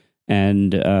Pros.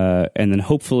 And then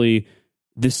hopefully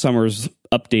this summer's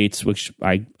updates, which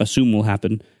I assume will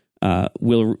happen,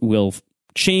 will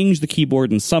change the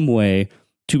keyboard in some way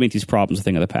to make these problems a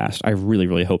thing of the past. I really,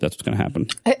 really hope that's what's going to happen.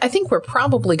 I think we're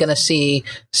probably going to see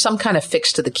some kind of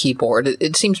fix to the keyboard.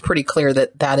 It seems pretty clear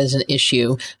that is an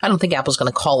issue. I don't think Apple's going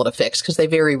to call it a fix because they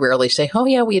very rarely say, oh,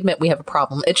 yeah, we admit we have a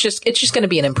problem. It's just going to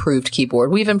be an improved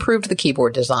keyboard. We've improved the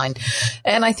keyboard design.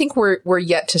 And I think we're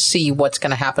yet to see what's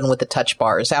going to happen with the touch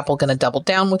bar. Is Apple going to double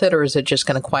down with it, or is it just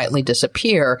going to quietly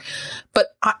disappear?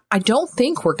 But I don't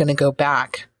think we're going to go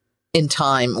back in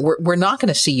time. We're not going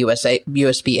to see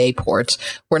USB-A ports.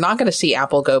 We're not going to see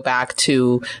Apple go back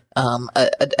to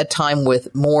a time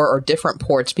with more or different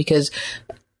ports because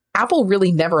Apple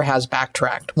really never has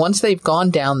backtracked. Once they've gone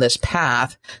down this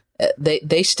path,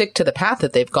 they stick to the path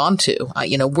that they've gone to.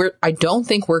 I don't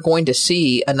think we're going to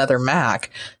see another Mac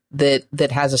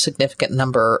that has a significant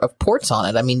number of ports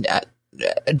on it. I mean,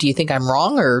 do you think I'm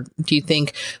wrong, or do you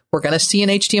think we're going to see an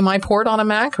HDMI port on a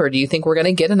Mac, or do you think we're going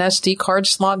to get an SD card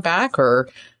slot back, or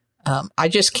I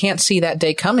just can't see that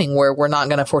day coming where we're not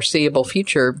going to foreseeable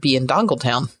future be in Dongle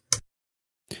Town.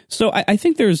 So I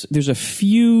think there's a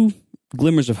few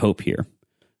glimmers of hope here.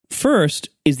 First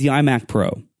is the iMac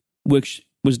Pro, which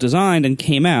was designed and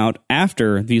came out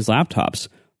after these laptops.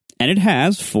 And it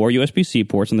has 4 USB-C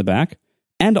ports in the back,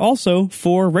 and also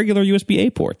 4 regular USB-A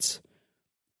ports,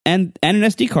 and an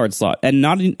SD card slot, and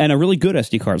a really good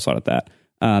SD card slot at that.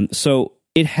 So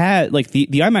it had, like, the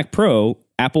iMac Pro,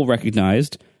 Apple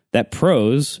recognized that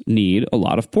pros need a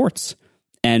lot of ports,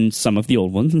 and some of the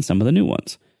old ones and some of the new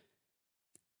ones.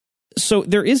 So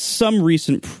there is some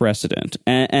recent precedent,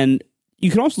 and you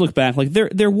can also look back, like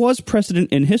there was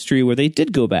precedent in history where they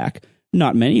did go back.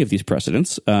 Not many of these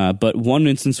precedents, but one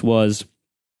instance was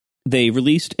they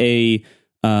released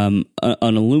an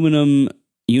aluminum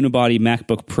unibody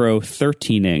MacBook Pro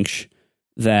 13-inch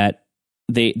that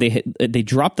they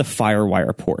dropped the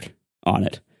FireWire port on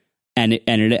it,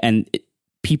 and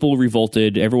people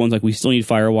revolted. Everyone's like, we still need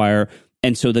FireWire,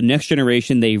 and so the next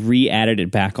generation they re-added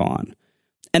it back on.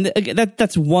 And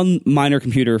that's one minor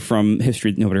computer from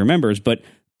history that nobody remembers, but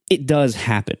it does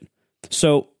happen.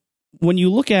 So when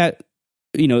you look at,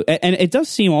 and it does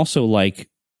seem also like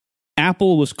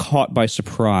Apple was caught by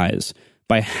surprise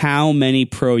by how many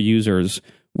Pro users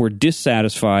were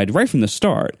dissatisfied right from the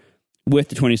start with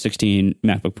the 2016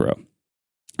 MacBook Pro.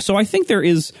 So I think there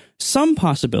is some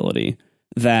possibility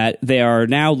that they are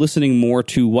now listening more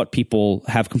to what people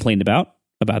have complained about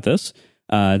this.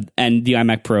 And the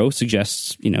iMac Pro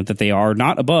suggests, that they are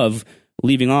not above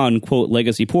leaving on, quote,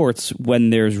 legacy ports when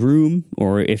there's room,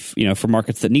 or if, for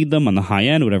markets that need them on the high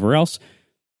end, whatever else.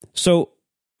 So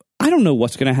I don't know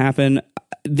what's going to happen.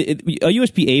 A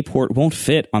USB-A port won't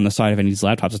fit on the side of any of these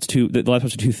laptops. The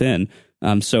laptops are too thin.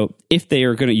 So if they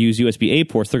are going to use USB-A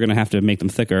ports, they're going to have to make them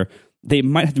thicker. They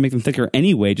might have to make them thicker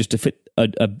anyway, just to fit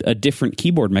a different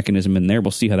keyboard mechanism in there.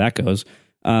 We'll see how that goes.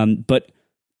 But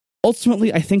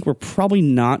ultimately, I think we're probably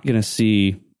not going to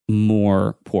see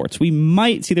more ports. We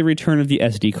might see the return of the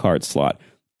SD card slot.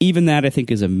 Even that, I think,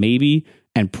 is a maybe,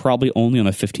 and probably only on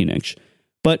a 15-inch.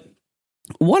 But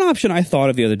one option I thought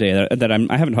of the other day that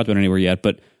I haven't talked about anywhere yet,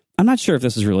 but I'm not sure if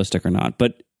this is realistic or not.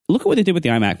 But look at what they did with the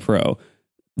iMac Pro.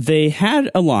 They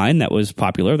had a line that was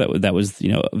popular, that was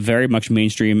very much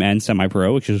mainstream and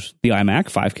semi-pro, which is the iMac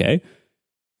 5K,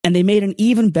 and they made an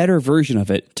even better version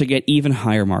of it to get even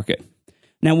higher market.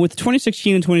 Now, with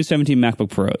 2016 and 2017 MacBook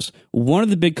Pros, one of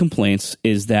the big complaints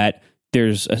is that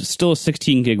there's still a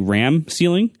 16 gig RAM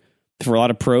ceiling. For a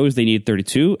lot of pros, they need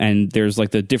 32, and there's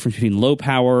like the difference between low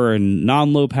power and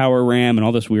non-low power RAM and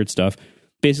all this weird stuff.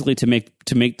 Basically, to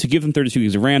give them 32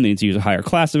 gigs of RAM, they need to use a higher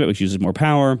class of it, which uses more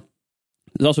power.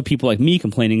 There's also people like me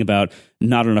complaining about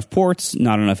not enough ports,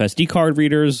 not enough SD card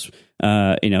readers,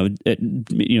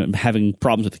 having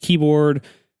problems with the keyboard.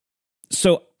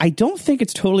 So I don't think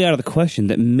it's totally out of the question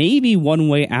that maybe one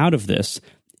way out of this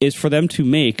is for them to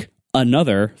make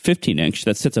another 15-inch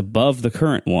that sits above the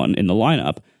current one in the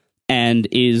lineup and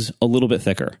is a little bit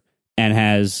thicker and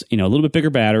has, a little bit bigger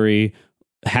battery,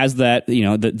 has that,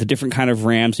 the different kind of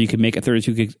RAM, so you can make it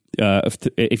 32 gigs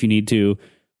if you need to.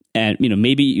 And,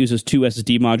 maybe it uses 2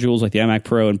 SSD modules like the iMac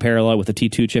Pro in parallel with a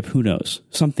T2 chip. Who knows?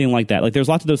 Something like that. Like, there's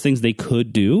lots of those things they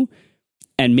could do.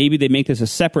 And maybe they make this a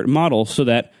separate model so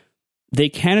that they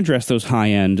can address those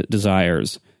high-end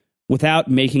desires without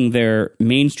making their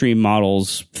mainstream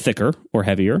models thicker or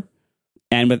heavier.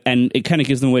 And it kind of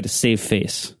gives them a way to save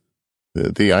face.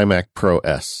 The iMac Pro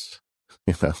S,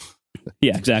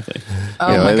 Yeah, exactly.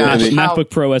 Oh my gosh. MacBook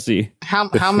Pro SE.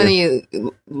 How many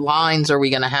lines are we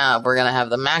going to have? We're going to have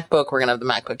the MacBook, we're going to have the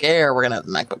MacBook Air, we're going to have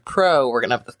the MacBook Pro, we're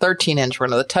going to have the 13-inch, we're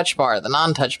going to have the Touch Bar, the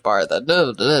non-Touch Bar,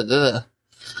 the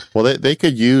Well, they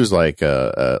could use like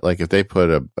if they put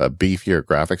a beefier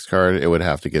graphics card, it would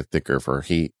have to get thicker for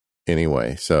heat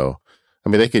anyway. So, I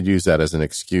mean, they could use that as an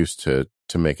excuse to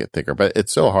make it thicker, but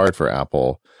it's so hard for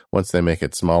Apple once they make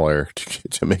it smaller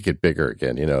to make it bigger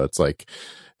again. It's like,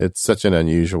 it's such an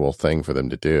unusual thing for them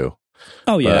to do.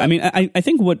 Oh, yeah. I mean, I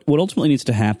think what ultimately needs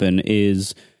to happen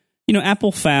is,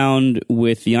 Apple found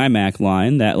with the iMac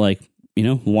line that,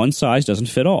 one size doesn't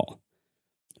fit all.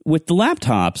 With the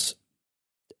laptops,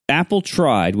 Apple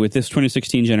tried with this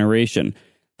 2016 generation,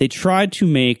 they tried to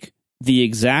make the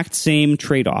exact same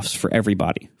trade-offs for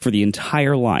everybody, for the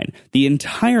entire line. The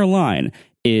entire line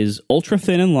is ultra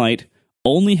thin and light,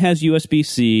 only has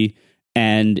USB-C,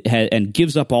 and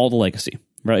gives up all the legacy.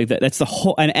 Right, that's the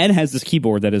whole, and has this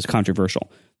keyboard that is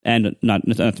controversial, and not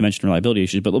to mention reliability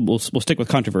issues, but we'll stick with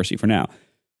controversy for now.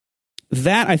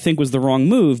 That, I think, was the wrong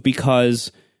move,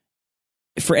 because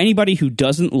for anybody who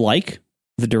doesn't like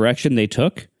the direction they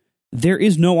took, there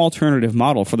is no alternative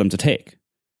model for them to take,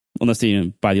 unless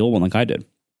they buy the old one like I did.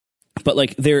 But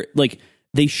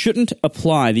they shouldn't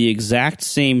apply the exact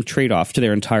same trade-off to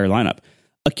their entire lineup.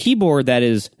 A keyboard that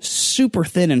is super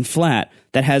thin and flat,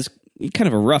 that has kind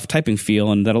of a rough typing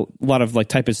feel and that a lot of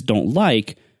typists don't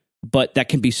like, but that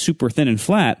can be super thin and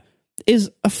flat,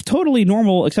 is a totally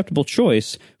normal, acceptable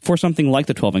choice for something like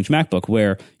the 12-inch MacBook,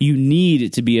 where you need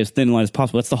it to be as thin and light as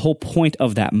possible. That's the whole point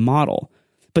of that model.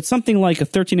 But something like a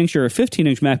 13-inch or a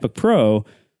 15-inch MacBook Pro,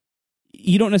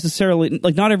 you don't necessarily,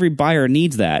 like, not every buyer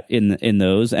needs that in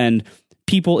those, and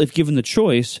people, if given the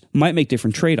choice, might make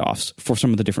different trade-offs for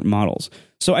some of the different models.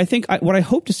 So I think what I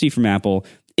hope to see from Apple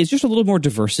is just a little more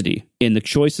diversity in the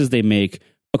choices they make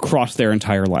across their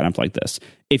entire lineup like this.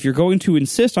 If you're going to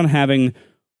insist on having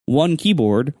one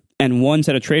keyboard and one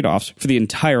set of trade-offs for the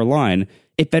entire line,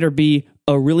 it better be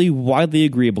a really widely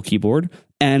agreeable keyboard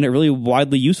and a really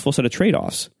widely useful set of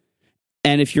trade-offs.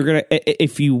 And if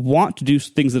you want to do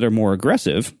things that are more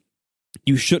aggressive,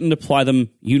 you shouldn't apply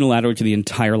them unilaterally to the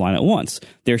entire line at once.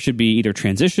 There should be either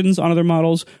transitions on other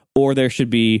models, or there should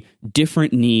be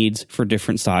different needs for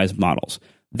different size models.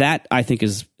 That, I think,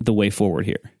 is the way forward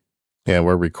here. Yeah,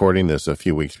 we're recording this a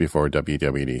few weeks before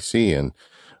WWDC, and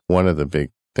one of the big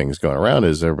things going around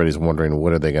is everybody's wondering,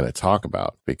 what are they going to talk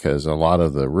about? Because a lot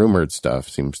of the rumored stuff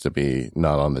seems to be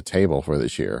not on the table for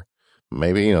this year.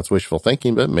 Maybe, it's wishful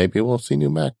thinking, but maybe we'll see new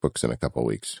MacBooks in a couple of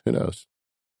weeks. Who knows?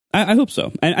 I hope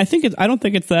so. And I don't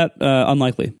think it's that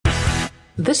unlikely.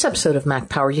 This episode of Mac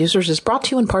Power Users is brought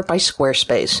to you in part by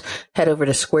Squarespace. Head over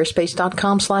to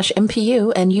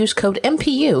squarespace.com/MPU and use code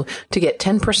MPU to get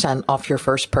 10% off your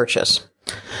first purchase.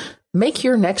 Make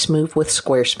your next move with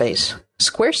Squarespace.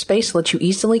 Squarespace lets you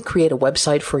easily create a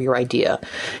website for your idea.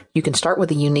 You can start with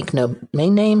a unique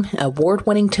domain name,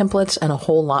 award-winning templates, and a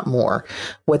whole lot more.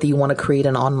 Whether you want to create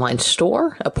an online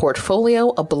store, a portfolio,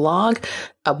 a blog,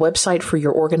 a website for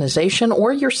your organization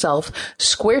or yourself,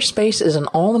 Squarespace is an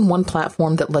all-in-one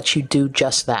platform that lets you do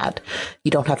just that.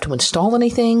 You don't have to install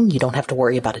anything. You don't have to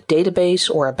worry about a database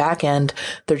or a back end.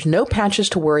 There's no patches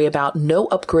to worry about, no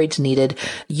upgrades needed.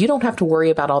 You don't have to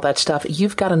worry about all that stuff.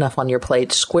 You've got enough on your plate.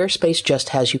 Squarespace just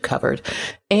has you covered.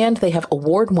 And they have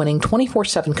award-winning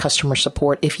 24/7 customer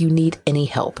support if you need any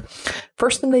help.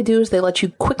 First thing they do is they let you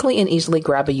quickly and easily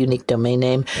grab a unique domain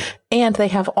name, and they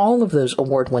have all of those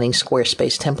award-winning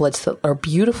Squarespace templates that are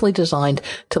beautifully designed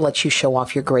to let you show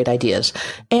off your great ideas.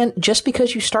 And just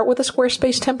because you start with a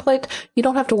Squarespace template, you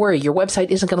don't have to worry. Your website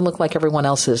isn't going to look like everyone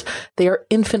else's. They are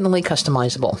infinitely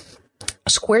customizable.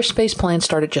 Squarespace plans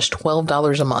start at just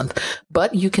 $12 a month,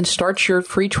 but you can start your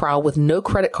free trial with no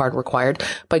credit card required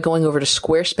by going over to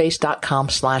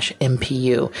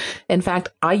squarespace.com/MPU. In fact,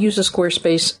 I use a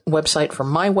Squarespace website for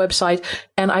my website,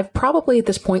 and I've probably at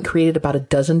this point created about a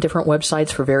dozen different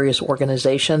websites for various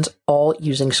organizations, all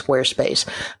using Squarespace.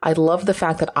 I love the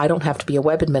fact that I don't have to be a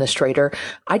web administrator.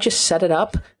 I just set it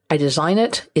up, I design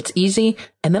it, it's easy,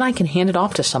 and then I can hand it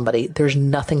off to somebody. There's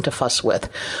nothing to fuss with.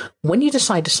 When you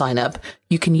decide to sign up,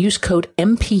 you can use code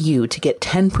MPU to get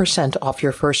 10% off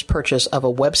your first purchase of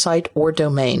a website or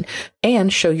domain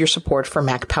and show your support for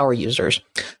Mac Power Users.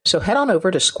 So head on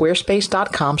over to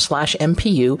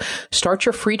squarespace.com/MPU, start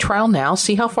your free trial now,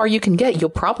 see how far you can get. You'll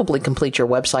probably complete your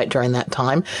website during that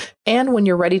time. And when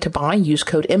you're ready to buy, use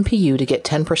code MPU to get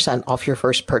 10% off your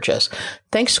first purchase.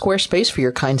 Thanks, Squarespace, for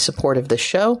your kind support of this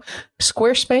show.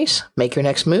 Squarespace, make your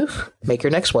next move, make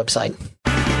your next website.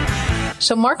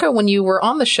 So, Marco, when you were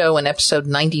on the show in episode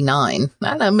 99, I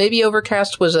don't know, maybe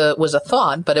Overcast was a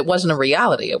thought, but it wasn't a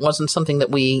reality. It wasn't something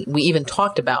that we even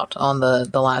talked about on the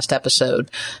last episode.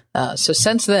 So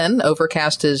since then,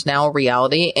 Overcast is now a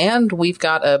reality, and we've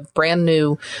got a brand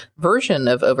new version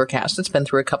of Overcast. It's been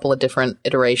through a couple of different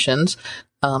iterations.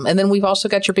 And then we've also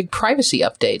got your big privacy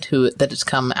update that has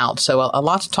come out. So a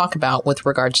lot to talk about with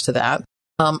regards to that.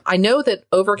 I know that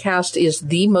Overcast is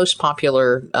the most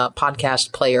popular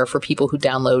podcast player for people who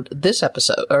download this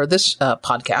episode or this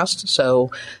podcast.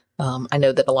 So I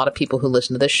know that a lot of people who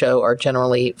listen to this show are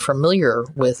generally familiar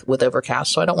with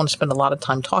Overcast. So I don't want to spend a lot of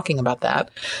time talking about that.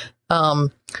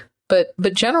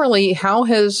 But generally, how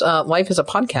has life as a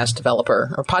podcast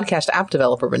developer or podcast app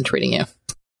developer been treating you?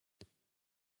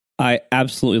 I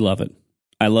absolutely love it.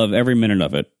 I love every minute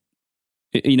of it.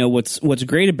 You know, what's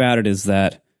great about it is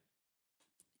that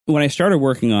when I started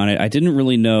working on it, I didn't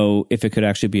really know if it could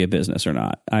actually be a business or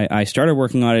not. I started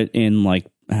working on it in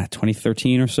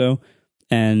 2013 or so,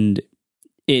 and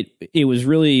it was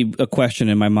really a question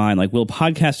in my mind, like, will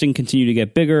podcasting continue to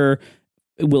get bigger?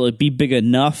 Will it be big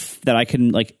enough that I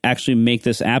can actually make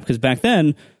this app? Because back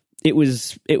then it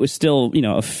was still,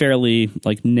 a fairly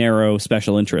narrow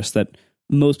special interest that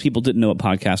most people didn't know what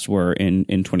podcasts were in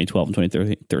 2012 and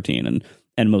 2013,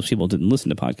 and most people didn't listen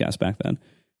to podcasts back then.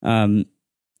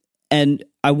 And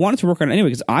I wanted to work on it anyway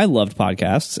because I loved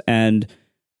podcasts, and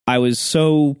I was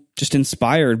so just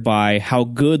inspired by how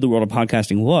good the world of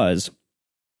podcasting was.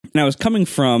 And I was coming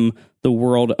from the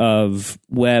world of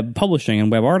web publishing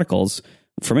and web articles,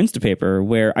 Instapaper,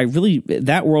 where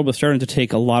that world was starting to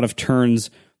take a lot of turns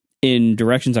in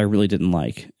directions I really didn't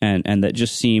like. And that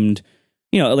just seemed,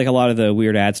 like a lot of the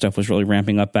weird ad stuff was really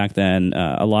ramping up back then.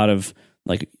 A lot of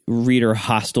like reader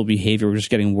hostile behavior was just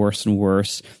getting worse and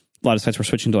worse. A lot of sites were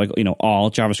switching to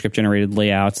all JavaScript generated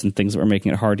layouts and things that were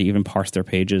making it hard to even parse their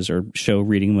pages or show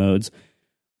reading modes.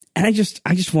 And I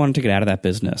just wanted to get out of that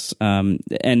business. And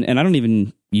I don't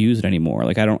even use it anymore.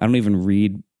 Like I don't even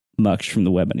read much from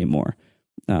the web anymore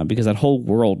because that whole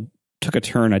world took a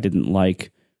turn I didn't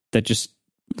like that just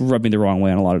rubbed me the wrong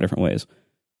way in a lot of different ways.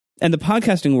 And the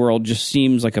podcasting world just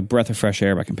seems like a breath of fresh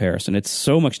air by comparison. It's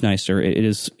so much nicer. It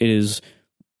is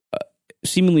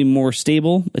seemingly more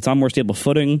stable. It's on more stable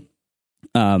footing.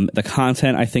 The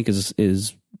content I think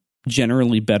is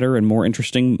generally better and more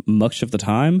interesting much of the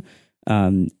time.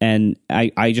 And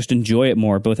I just enjoy it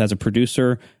more, both as a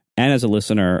producer and as a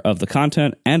listener of the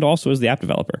content, and also as the app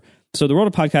developer. So the world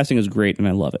of podcasting is great, and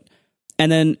I love it.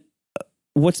 And then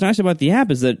what's nice about the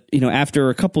app is that, after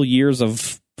a couple years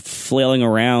of flailing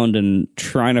around and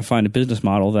trying to find a business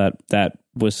model that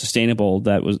was sustainable,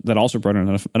 that also brought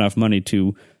in enough money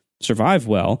to survive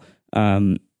well,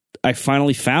 I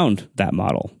finally found that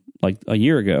model like a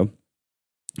year ago.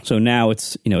 So now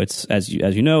it's as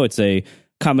you know, it's a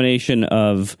combination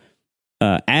of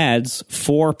ads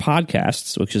for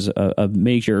podcasts, which is a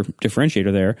major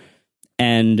differentiator there,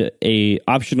 and a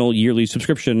optional yearly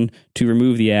subscription to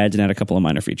remove the ads and add a couple of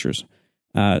minor features.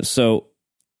 So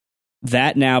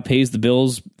that now pays the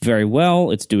bills very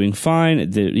well. It's doing fine.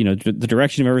 The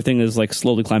direction of everything is like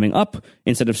slowly climbing up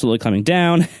instead of slowly climbing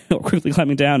down or quickly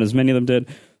climbing down, as many of them did.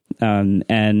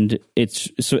 And it's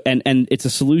a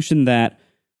solution that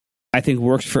I think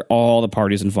works for all the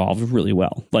parties involved really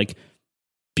well. Like,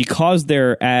 because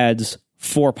they're ads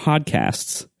for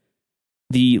podcasts,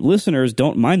 the listeners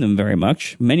don't mind them very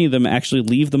much. Many of them actually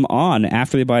leave them on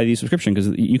after they buy the subscription, because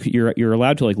you're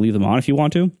allowed to like leave them on if you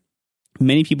want to.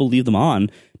 Many people leave them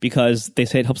on because they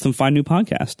say it helps them find new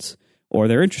podcasts, or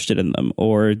they're interested in them,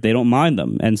 or they don't mind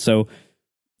them. And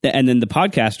then the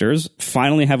podcasters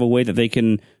finally have a way that they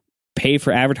can pay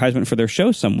for advertisement for their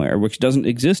show somewhere, which doesn't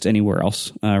exist anywhere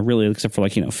else, really, except for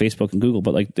Facebook and Google.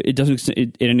 But it doesn't exist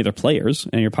in any other players,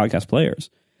 any of your podcast players.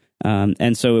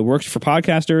 And so it works for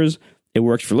podcasters, it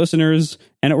works for listeners,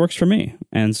 and it works for me.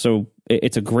 And so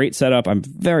it's a great setup. I'm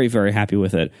very, very happy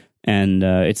with it, and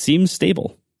it seems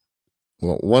stable.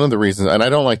 Well, one of the reasons, and I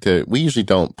don't like to, we usually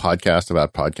don't podcast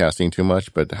about podcasting too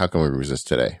much, but how can we resist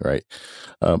today, right?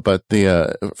 But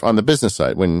on the business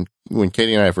side, when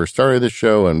Katie and I first started the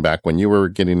show, and back when you were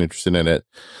getting interested in it,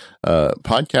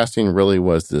 podcasting really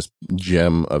was this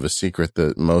gem of a secret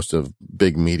that most of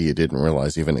big media didn't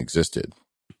realize even existed.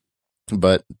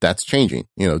 But that's changing,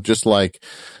 just like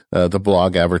the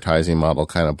blog advertising model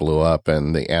kind of blew up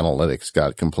and the analytics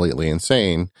got completely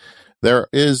insane. There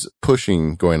is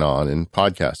pushing going on in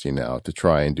podcasting now to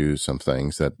try and do some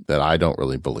things that I don't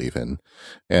really believe in.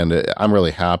 And I'm really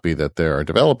happy that there are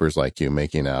developers like you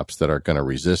making apps that are going to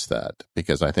resist that,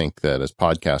 because I think that as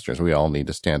podcasters, we all need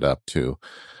to stand up to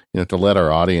let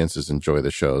our audiences enjoy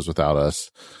the shows without us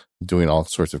doing all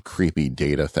sorts of creepy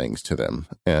data things to them.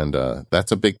 And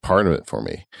that's a big part of it for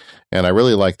me. And I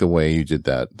really like the way you did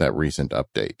that recent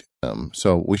update.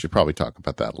 So we should probably talk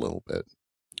about that a little bit.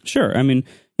 Sure. I mean,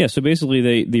 yeah, so basically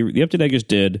the update I just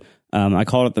did, I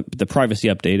called it the privacy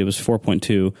update. It was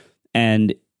 4.2,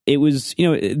 and it was,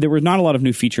 there were not a lot of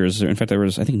new features. In fact, there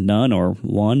was, I think, none or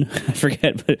one, I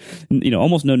forget, but,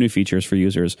 almost no new features for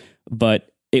users.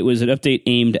 But it was an update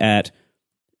aimed at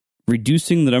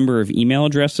reducing the number of email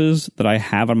addresses that I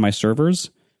have on my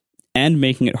servers and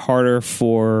making it harder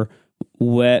for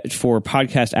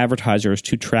podcast advertisers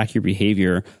to track your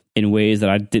behavior in ways that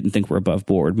I didn't think were above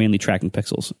board, mainly tracking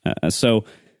pixels. So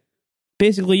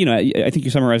basically, I think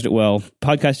you summarized it well.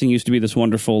 Podcasting used to be this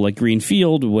wonderful green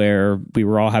field where we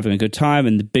were all having a good time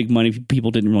and the big money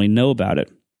people didn't really know about it.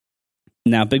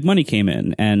 Now big money came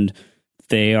in and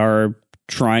they are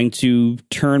trying to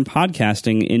turn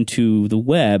podcasting into the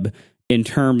web in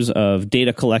terms of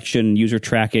data collection, user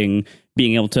tracking,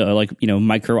 being able to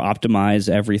micro optimize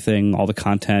everything, all the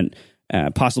content,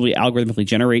 possibly algorithmically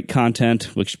generate content,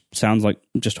 which sounds like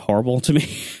just horrible to me,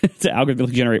 to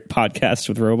algorithmically generate podcasts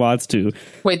with robots to...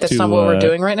 Wait, that's not what we're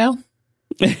doing right now?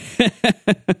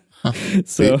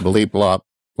 So bleep blop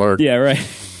work. Yeah, right.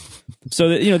 So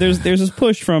there's this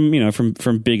push from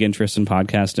big interest in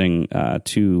podcasting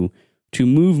to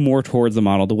move more towards the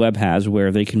model the web has,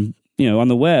 where they can, on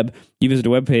the web, you visit a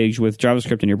web page with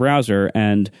JavaScript in your browser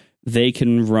and they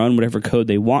can run whatever code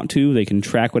they want to. They can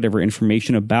track whatever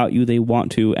information about you they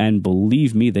want to. And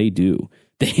believe me, they do.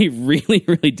 They really,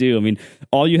 really do. I mean,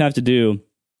 all you have to do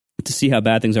to see how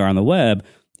bad things are on the web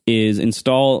is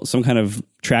install some kind of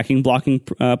tracking blocking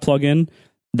plugin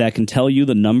that can tell you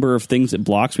the number of things it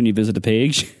blocks when you visit a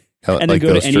page. And then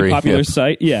go to any popular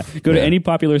site. Yeah, go to any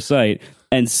popular site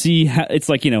and see how it's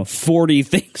like, 40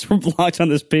 things were blocked on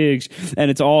this page,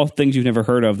 and it's all things you've never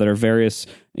heard of that are various,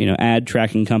 ad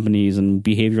tracking companies and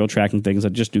behavioral tracking things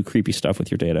that just do creepy stuff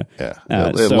with your data. Yeah,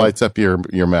 it lights up your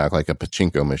Mac like a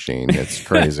pachinko machine. It's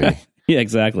crazy. Yeah,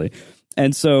 exactly.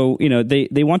 And so,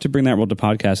 they want to bring that world to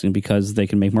podcasting because they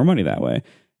can make more money that way.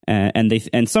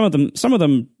 And some of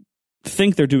them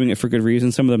think they're doing it for good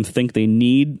reason. Some of them think they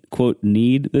need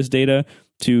this data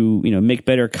to, make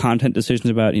better content decisions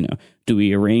about, do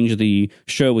we arrange the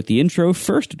show with the intro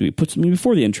first? Do we put something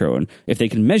before the intro? And if they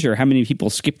can measure how many people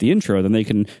skip the intro, then they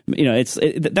can, that's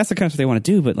the kind of stuff they want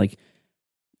to do. But like,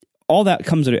 all that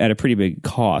comes at a pretty big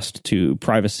cost to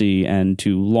privacy and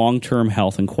to long-term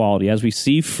health and quality, as we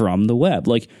see from the web.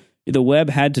 Like, the web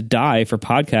had to die for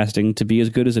podcasting to be as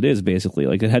good as it is, basically.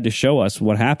 Like, it had to show us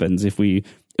what happens if we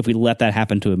let that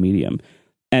happen to a medium.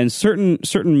 And certain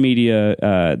media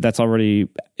that's already,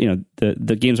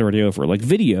 the game's already over. Like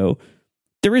video,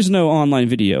 there is no online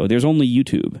video. There's only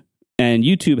YouTube. And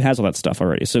YouTube has all that stuff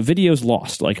already. So video's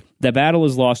lost. Like, the battle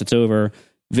is lost. It's over.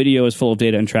 Video is full of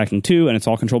data and tracking too, and it's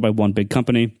all controlled by one big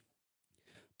company.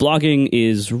 Blogging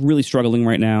is really struggling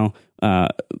right now.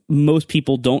 Most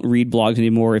people don't read blogs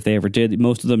anymore if they ever did.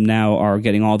 Most of them now are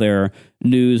getting all their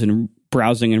news and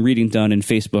browsing and reading done in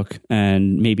Facebook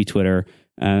and maybe Twitter.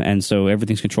 And so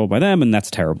everything's controlled by them, and that's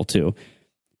terrible too.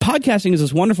 Podcasting is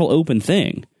this wonderful open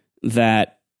thing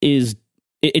that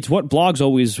it's what blogs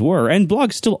always were, and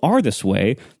blogs still are this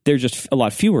way. There's just a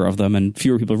lot fewer of them and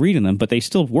fewer people reading them, but they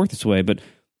still work this way. But,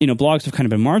 blogs have kind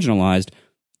of been marginalized.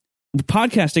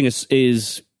 Podcasting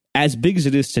is as big as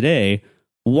it is today,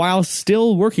 while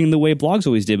still working the way blogs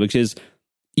always did, which is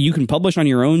you can publish on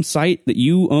your own site that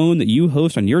you own, that you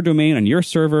host on your domain, on your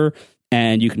server,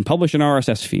 and you can publish an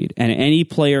RSS feed, and any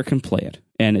player can play it.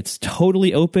 And it's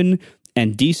totally open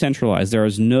and decentralized. There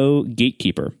is no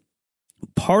gatekeeper.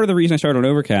 Part of the reason I started on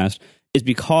Overcast is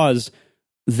because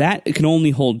that can only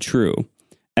hold true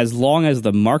as long as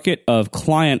the market of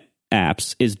client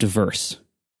apps is diverse.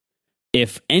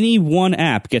 If any one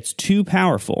app gets too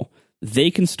powerful, they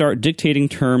can start dictating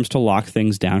terms to lock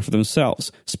things down for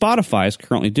themselves. Spotify is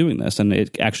currently doing this, and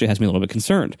it actually has me a little bit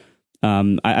concerned.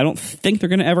 I don't think they're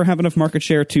going to ever have enough market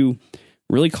share to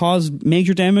really cause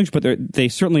major damage, but they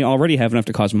certainly already have enough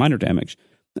to cause minor damage.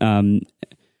 So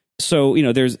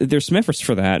there's some efforts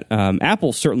for that.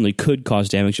 Apple certainly could cause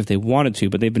damage if they wanted to,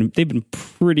 but they've been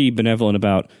pretty benevolent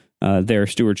about their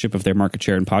stewardship of their market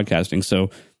share in podcasting. So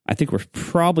I think we're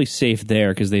probably safe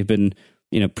there because they've been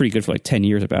pretty good for like 10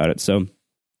 years about it. So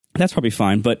that's probably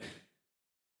fine. But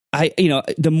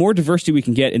the more diversity we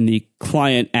can get in the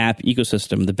client app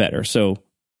ecosystem, the better. So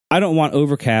I don't want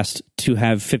Overcast to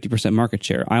have 50% market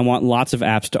share. I want lots of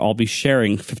apps to all be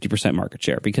sharing 50% market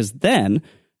share, because then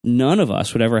none of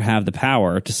us would ever have the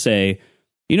power to say,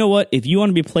 you know what, if you want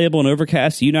to be playable in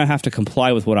Overcast, you now have to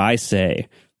comply with what I say.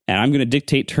 And I'm going to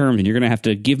dictate terms, and you're going to have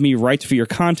to give me rights for your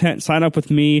content, sign up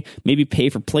with me, maybe pay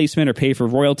for placement or pay for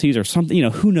royalties or something,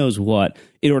 who knows what,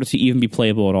 in order to even be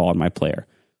playable at all on my player.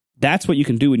 That's what you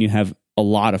can do when you have a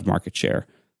lot of market share.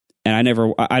 And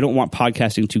I don't want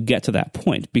podcasting to get to that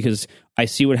point, because I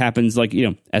see what happens. Like,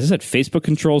 as I said, Facebook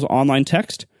controls online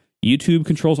text, YouTube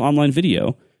controls online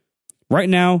video. Right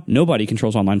now, nobody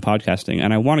controls online podcasting,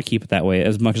 and I want to keep it that way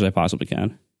as much as I possibly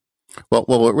can. Well,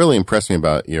 what really impressed me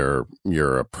about your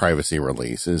privacy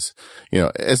release is,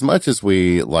 as much as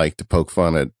we like to poke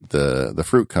fun at the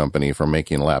fruit company for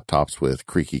making laptops with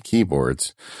creaky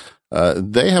keyboards,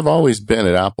 they have always been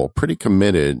at Apple pretty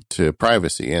committed to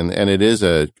privacy, and it is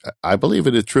I believe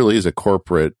it truly is a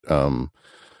corporate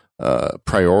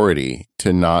priority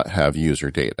to not have user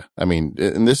data. I mean,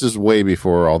 and this is way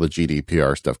before all the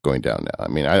GDPR stuff going down now. I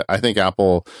mean, I think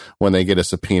Apple, when they get a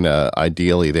subpoena,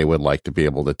 ideally they would like to be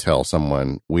able to tell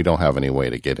someone, we don't have any way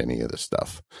to get any of this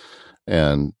stuff.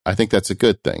 And I think that's a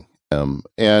good thing.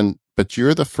 But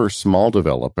you're the first small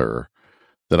developer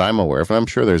that I'm aware of, and I'm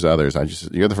sure there's others.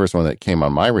 You're the first one that came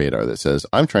on my radar that says,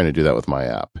 I'm trying to do that with my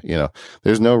app.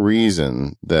 There's no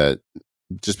reason that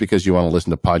just because you want to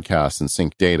listen to podcasts and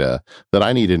sync data that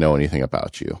I need to know anything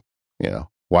about you.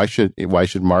 Why should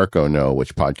Marco know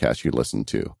which podcast you listen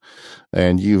to?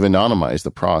 And you've anonymized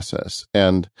the process.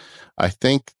 And I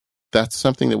think that's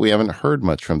something that we haven't heard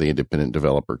much from the independent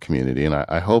developer community. And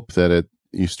I hope that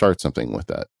you start something with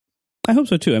that. I hope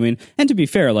so too. I mean, and to be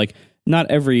fair, like,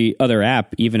 not every other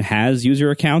app even has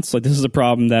user accounts. Like, this is a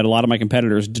problem that a lot of my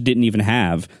competitors didn't even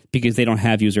have because they don't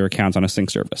have user accounts on a sync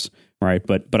service, right?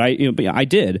 But I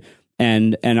did,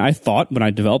 and I thought when I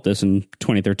developed this in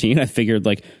 2013, I figured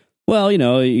like, well,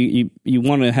 you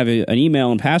want to have an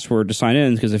email and password to sign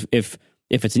in, because if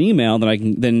it's an email,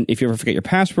 then if you ever forget your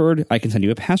password, I can send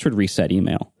you a password reset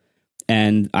email.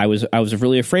 And I was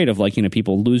really afraid of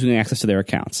people losing access to their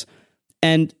accounts.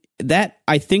 And that,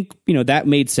 I think, that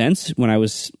made sense when I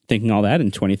was thinking all that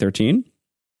in 2013.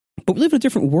 But we live in a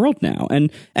different world now,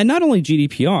 and not only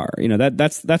GDPR.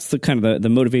 That's the kind of the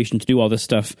motivation to do all this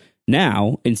stuff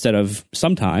now instead of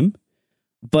sometime.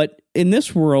 But in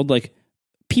this world, like,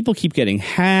 people keep getting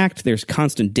hacked. There's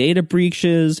constant data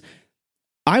breaches.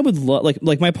 I would love,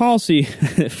 like my policy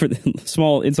for the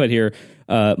small insight here.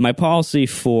 My policy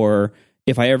for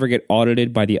if I ever get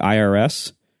audited by the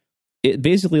IRS, it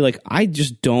basically, like, I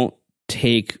just don't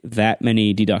take that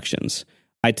many deductions.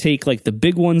 I take like the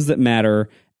big ones that matter,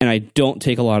 and I don't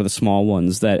take a lot of the small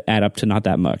ones that add up to not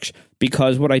that much.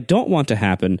 Because what I don't want to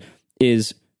happen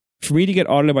is for me to get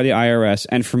audited by the IRS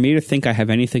and for me to think I have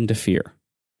anything to fear.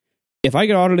 If I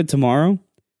get audited tomorrow,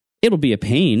 it'll be a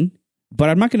pain, but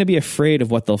I'm not going to be afraid of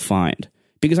what they'll find.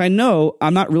 Because I know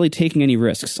I'm not really taking any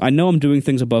risks. I know I'm doing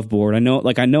things above board. I know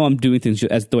I'm doing things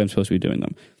as the way I'm supposed to be doing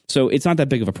them. So it's not that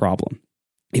big of a problem.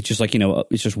 It's just like,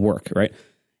 it's just work, right?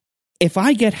 If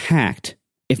I get hacked,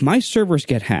 if my servers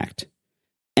get hacked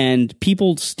and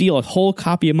people steal a whole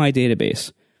copy of my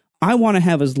database, I want to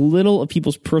have as little of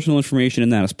people's personal information in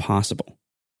that as possible.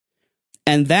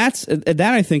 And that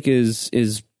I think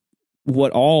is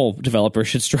what all developers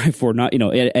should strive for, not,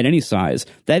 at any size.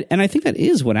 And I think that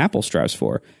is what Apple strives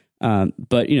for.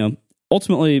 But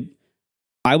ultimately,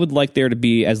 I would like there to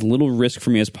be as little risk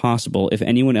for me as possible if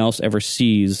anyone else ever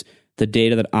sees the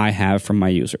data that I have from my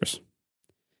users.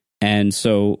 And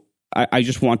so I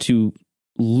just want to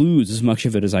lose as much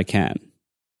of it as I can.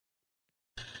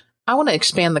 I want to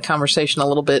expand the conversation a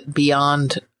little bit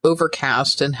beyond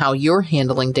Overcast and how you're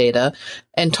handling data,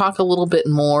 and talk a little bit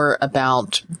more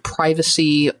about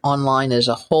privacy online as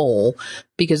a whole,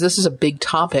 because this is a big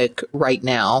topic right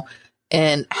now.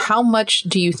 And how much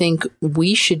do you think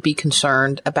we should be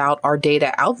concerned about our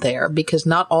data out there? Because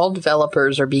not all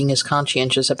developers are being as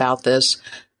conscientious about this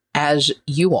as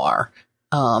you are.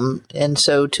 And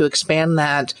so to expand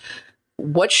that,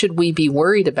 what should we be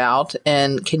worried about?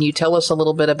 And can you tell us a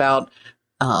little bit about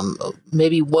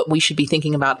maybe what we should be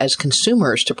thinking about as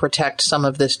consumers to protect some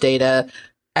of this data,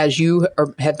 as you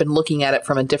have been looking at it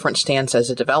from a different stance as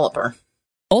a developer?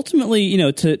 Ultimately,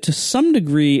 to some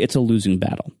degree, it's a losing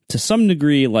battle. To some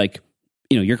degree, like,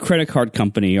 your credit card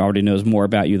company already knows more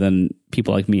about you than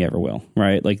people like me ever will,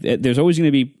 right? Like, there's always going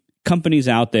to be companies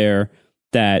out there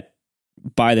that,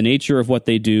 by the nature of what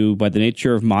they do, by the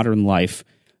nature of modern life,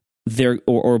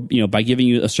 or by giving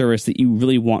you a service that you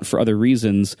really want for other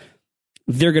reasons,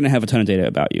 they're going to have a ton of data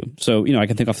about you. So, I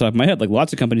can think off the top of my head, like,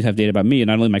 lots of companies have data about me, and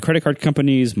not only my credit card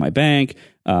companies, my bank,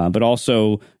 but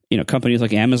also, companies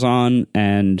like Amazon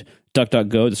and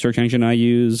DuckDuckGo, the search engine I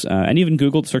use, and even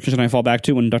Google, the search engine I fall back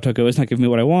to when DuckDuckGo is not giving me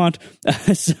what I want.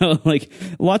 So, like,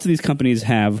 lots of these companies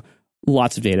have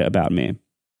lots of data about me.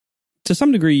 To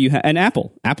some degree, and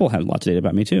Apple has lots of data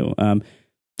about me too.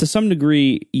 To some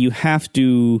degree, you have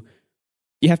to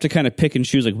kind of pick and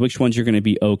choose, like, which ones you're going to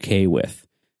be okay with.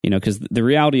 Because the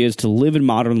reality is, to live in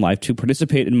modern life, to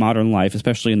participate in modern life,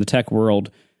 especially in the tech world,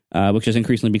 which is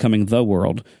increasingly becoming the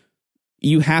world,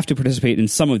 you have to participate in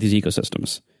some of these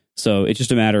ecosystems. So it's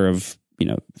just a matter of,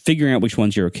 figuring out which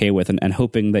ones you're okay with, and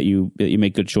hoping that you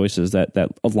make good choices that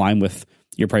align with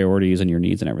your priorities and your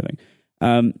needs and everything.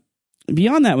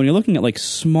 Beyond that, when you're looking at like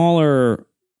smaller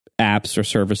apps or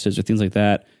services or things like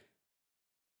that,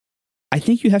 I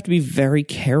think you have to be very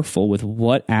careful with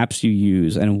what apps you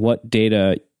use and what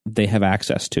data they have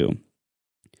access to.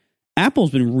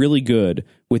 Apple's been really good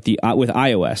with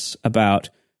iOS about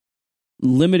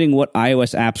limiting what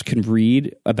iOS apps can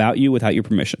read about you without your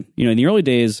permission. In the early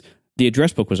days, the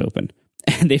address book was open,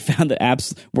 and they found that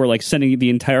apps were like sending you the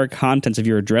entire contents of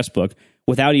your address book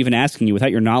without even asking you,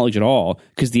 without your knowledge at all,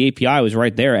 because the API was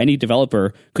right there. Any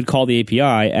developer could call the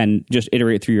API and just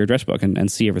iterate through your address book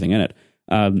and see everything in it.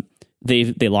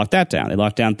 They locked that down. They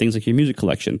locked down things like your music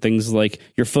collection, things like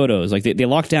your photos. Like they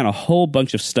locked down a whole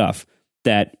bunch of stuff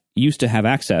that used to have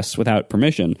access without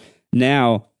permission.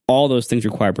 Now all those things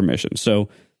require permission. So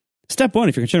step one,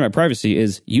 if you're concerned about privacy,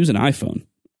 is use an iPhone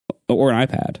or an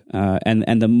iPad.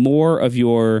 And the more of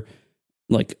your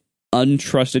like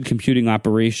untrusted computing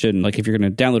operation, like if you're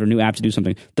going to download a new app to do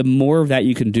something, the more of that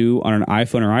you can do on an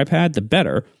iPhone or iPad, the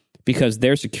better, because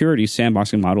their security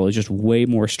sandboxing model is just way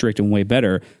more strict and way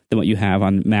better than what you have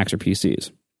on Macs or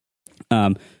PCs.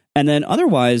 And then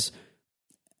otherwise,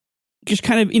 just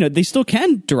kind of, they still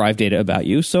can derive data about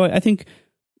you. So I think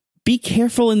be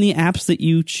careful in the apps that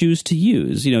you choose to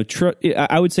use.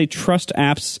 I would say trust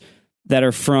apps that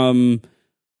are from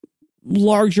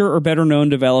larger or better known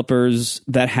developers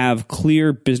that have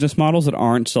clear business models that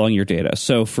aren't selling your data.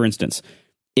 So for instance,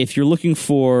 if you're looking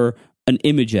for an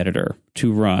image editor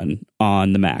to run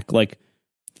on the Mac, like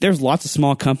there's lots of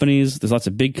small companies, there's lots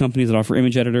of big companies that offer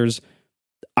image editors.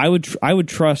 I would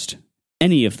trust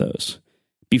any of those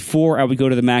before I would go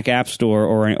to the Mac App Store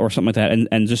or something like that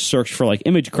and just search for like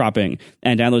image cropping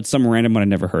and download some random one I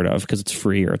never heard of because it's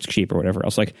free or it's cheap or whatever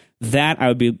else. Like that I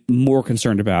would be more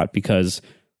concerned about, because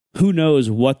who knows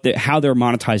how they're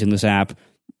monetizing this app,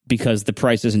 because the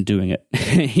price isn't doing it.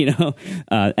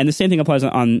 And the same thing applies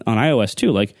on iOS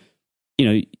too. Like,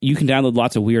 you can download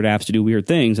lots of weird apps to do weird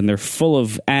things, and they're full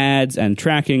of ads and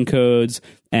tracking codes.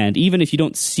 And even if you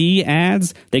don't see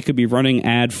ads, they could be running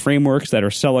ad frameworks that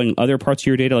are selling other parts of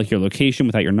your data, like your location,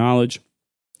 without your knowledge.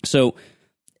 So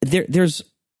there's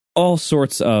all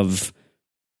sorts of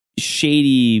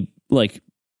shady, like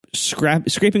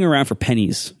scraping around for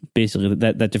pennies, basically,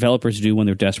 that developers do when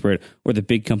they're desperate, or the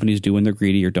big companies do when they're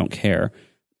greedy or don't care.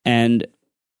 And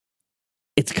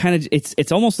it's kind of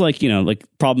it's almost like like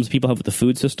problems people have with the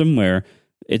food system, where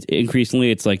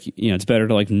it's like it's better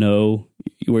to like know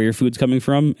where your food's coming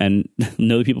from and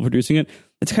know the people producing it.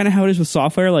 It's kind of how it is with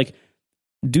software. Like,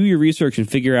 do your research and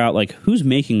figure out like who's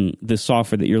making the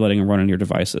software that you're letting run on your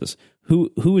devices.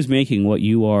 Who is making what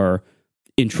you are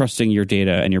entrusting your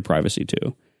data and your privacy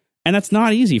to. And that's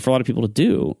not easy for a lot of people to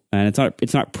do, and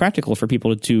it's not practical for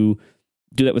people to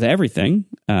do that with everything.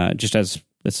 Just as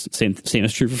the same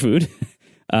is true for food.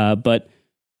 But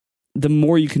the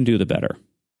more you can do, the better.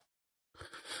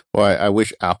 Well, I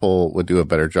wish Apple would do a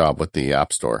better job with the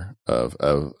App Store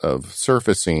of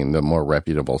surfacing the more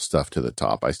reputable stuff to the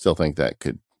top. I still think that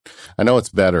could. I know it's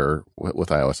better with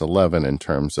iOS 11 in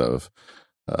terms of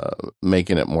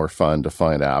making it more fun to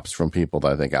find apps from people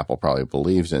that I think Apple probably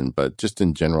believes in. But just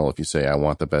in general, if you say, I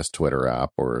want the best Twitter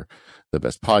app or the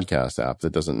best podcast app, that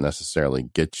doesn't necessarily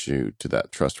get you to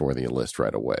that trustworthy list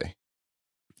right away.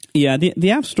 Yeah,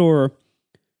 the App Store,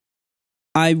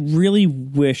 I really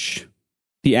wish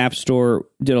the App Store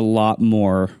did a lot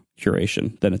more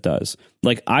curation than it does.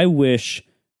 Like, I wish,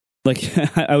 like,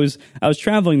 I was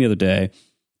traveling the other day,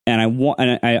 and I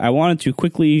wanted to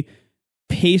quickly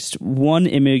paste one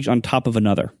image on top of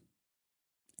another,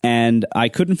 and I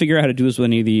couldn't figure out how to do this with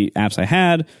any of the apps I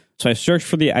had. So I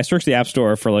searched the App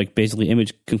Store for like basically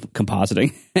image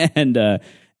compositing, and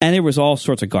there was all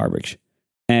sorts of garbage,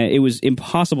 and it was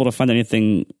impossible to find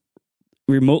anything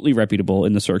remotely reputable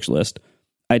in the search list.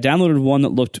 I downloaded one that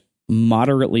looked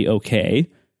moderately okay,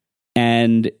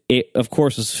 and it, of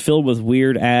course, was filled with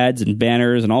weird ads and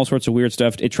banners and all sorts of weird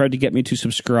stuff. It tried to get me to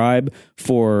subscribe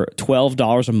for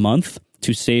 $12 a month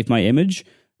to save my image.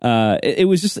 It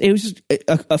was just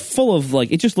a full of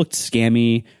like, it just looked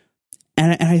scammy.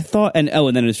 And I thought, and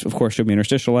then it, of course, showed me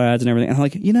interstitial ads and everything. And I'm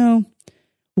like,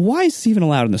 why is this even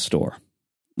allowed in the store?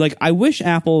 Like, I wish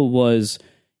Apple was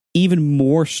even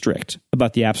more strict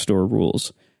about the App Store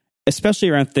rules, especially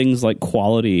around things like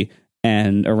quality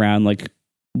and around like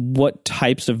what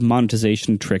types of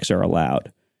monetization tricks are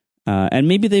allowed. And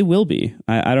maybe they will be.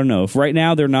 I don't know. If right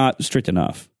now they're not strict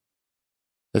enough.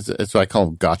 It's what I call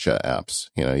gotcha apps.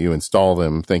 You install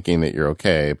them thinking that you're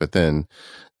okay, but then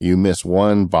you miss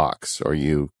one box, or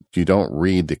you don't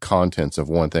read the contents of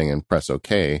one thing and press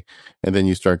OK, and then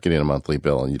you start getting a monthly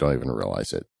bill and you don't even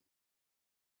realize it.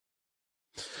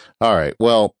 All right.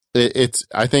 Well, I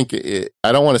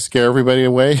don't want to scare everybody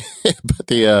away, but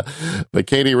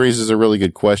Katie raises a really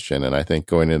good question. And I think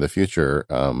going into the future,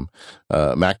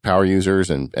 Mac power users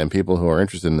and people who are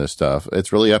interested in this stuff,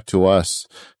 it's really up to us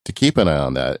to keep an eye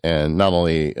on that and not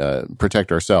only,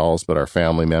 protect ourselves, but our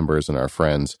family members and our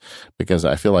friends, because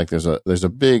I feel like there's a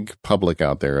big public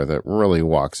out there that really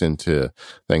walks into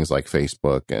things like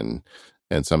Facebook and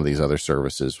some of these other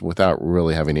services without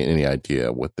really having any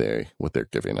idea what they're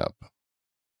giving up.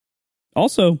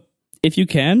 Also, if you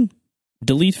can,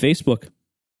 delete Facebook.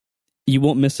 You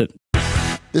won't miss it.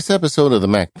 This episode of the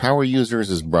Mac Power Users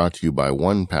is brought to you by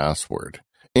 1Password.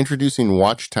 Introducing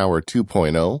Watchtower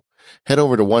 2.0, head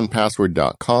over to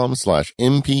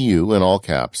 1password.com/MPU in all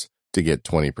caps to get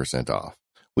 20% off.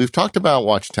 We've talked about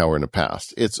Watchtower in the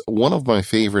past. It's one of my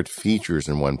favorite features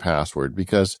in 1Password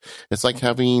because it's like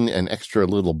having an extra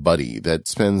little buddy that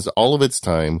spends all of its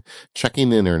time checking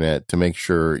the internet to make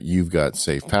sure you've got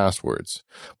safe passwords.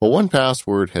 Well,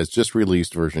 1Password has just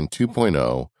released version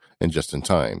 2.0, and just in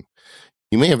time.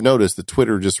 You may have noticed that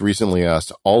Twitter just recently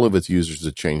asked all of its users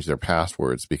to change their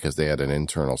passwords because they had an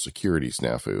internal security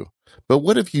snafu. But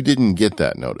what if you didn't get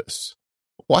that notice?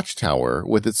 Watchtower,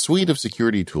 with its suite of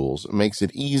security tools, makes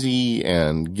it easy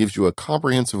and gives you a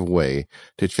comprehensive way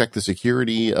to check the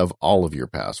security of all of your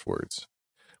passwords.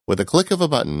 With a click of a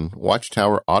button,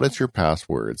 Watchtower audits your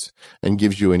passwords and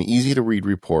gives you an easy-to-read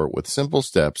report with simple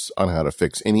steps on how to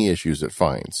fix any issues it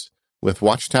finds. With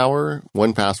Watchtower,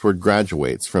 1Password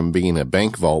graduates from being a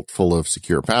bank vault full of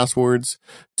secure passwords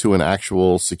to an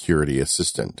actual security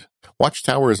assistant.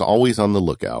 Watchtower is always on the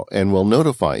lookout and will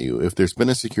notify you if there's been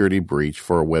a security breach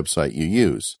for a website you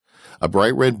use. A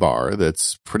bright red bar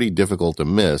that's pretty difficult to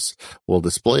miss will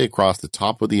display across the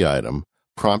top of the item,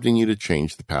 prompting you to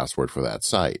change the password for that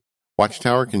site.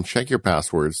 Watchtower can check your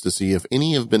passwords to see if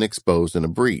any have been exposed in a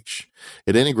breach.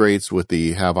 It integrates with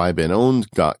the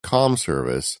HaveIBeenOwned.com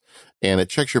service, and it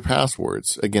checks your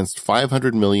passwords against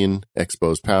 500 million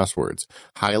exposed passwords,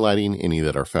 highlighting any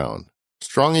that are found.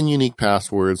 Strong and unique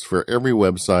passwords for every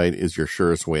website is your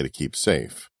surest way to keep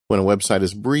safe. When a website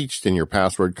is breached and your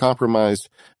password compromised,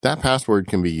 that password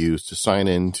can be used to sign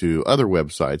in to other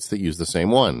websites that use the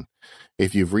same one.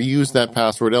 If you've reused that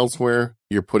password elsewhere,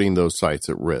 you're putting those sites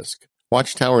at risk.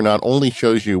 Watchtower not only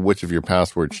shows you which of your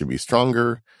passwords should be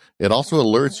stronger, it also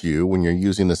alerts you when you're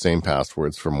using the same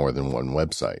passwords for more than one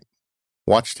website.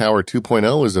 Watchtower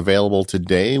 2.0 is available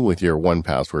today with your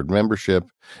 1Password membership.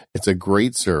 It's a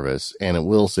great service, and it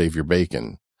will save your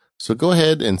bacon. So go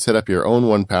ahead and set up your own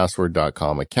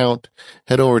 1Password.com account.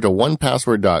 Head over to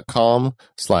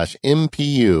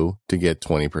 1Password.com/MPU to get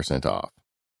 20% off.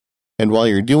 And while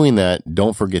you're doing that,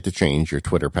 don't forget to change your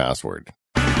Twitter password.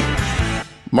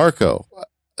 Marco,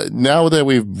 now that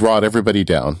we've brought everybody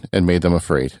down and made them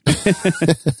afraid,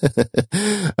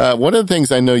 one of the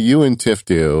things I know you and Tiff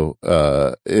do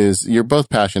is you're both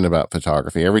passionate about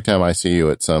photography. Every time I see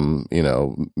you at some,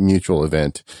 mutual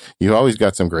event, you always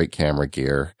got some great camera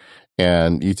gear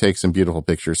and you take some beautiful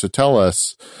pictures. So tell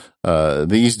us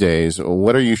these days,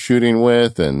 what are you shooting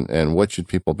with and what should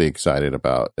people be excited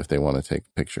about if they want to take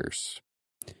pictures?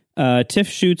 Tiff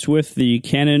shoots with the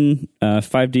Canon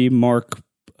 5D Mark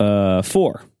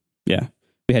IV. Yeah.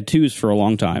 We had 2s for a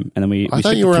long time. And then I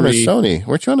thought you were on a Sony.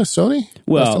 Weren't you on a Sony?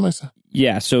 Well,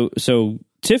 yeah. So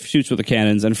Tiff shoots with the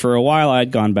Canons. And for a while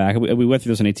I'd gone back. We went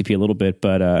through this on ATP a little bit,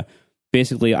 but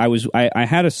basically I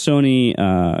had a Sony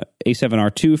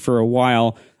A7R II for a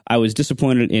while. I was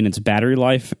disappointed in its battery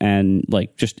life and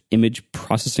just image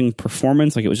processing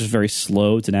performance. It was just very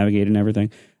slow to navigate and everything.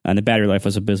 And the battery life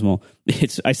was abysmal.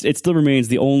 It still remains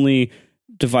the only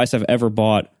device I've ever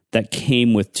bought that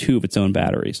came with 2 of its own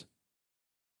batteries.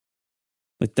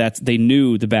 They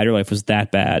knew the battery life was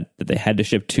that bad that they had to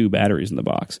ship 2 batteries in the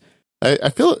box. I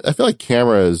feel like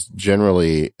cameras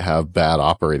generally have bad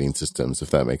operating systems,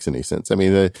 if that makes any sense. I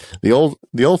mean, the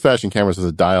old fashioned cameras with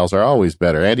the dials are always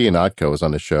better. Andy Ihnatko was on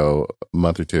the show a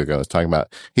month or 2 ago. I was talking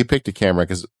about he picked a camera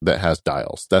that has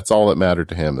dials. That's all that mattered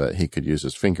to him, that he could use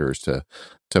his fingers to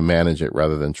manage it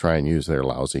rather than try and use their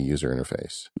lousy user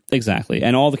interface. Exactly,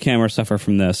 and all the cameras suffer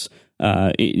from this.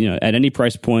 At any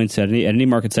price points, at any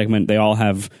market segment, they all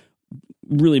have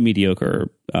really mediocre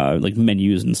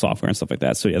menus and software and stuff like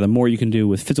that. So yeah, the more you can do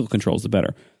with physical controls, the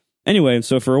better. Anyway,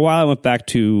 so for a while I went back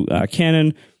to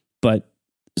Canon, but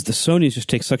the Sonys just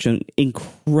take such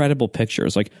incredible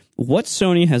pictures. What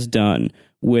Sony has done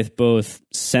with both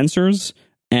sensors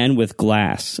and with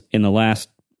glass in the last,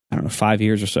 5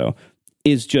 years or so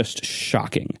is just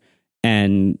shocking.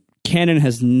 And Canon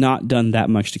has not done that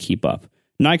much to keep up.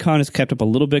 Nikon has kept up a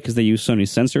little bit because they use Sony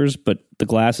sensors, but the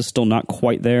glass is still not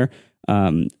quite there.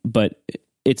 But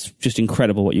it's just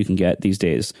incredible what you can get these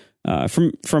days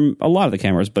from a lot of the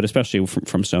cameras, but especially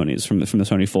from Sony's, from the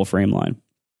Sony full frame line.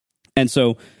 And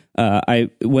so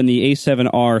when the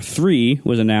A7R III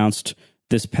was announced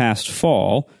this past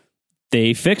fall,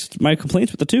 they fixed my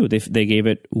complaints with the 2. They gave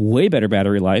it way better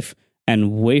battery life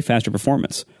and way faster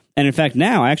performance. And in fact,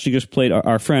 now I actually just played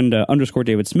our friend _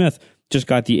 David Smith just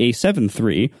got the A7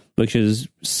 III, which is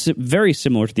very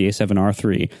similar to the A7R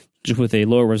III, just with a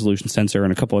lower resolution sensor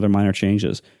and a couple other minor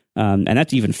changes. And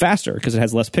that's even faster because it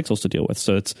has less pixels to deal with.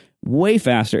 So it's way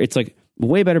faster. It's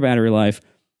way better battery life.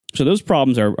 So those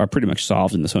problems are pretty much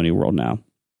solved in the Sony world now.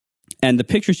 And the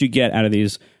pictures you get out of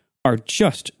these are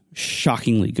just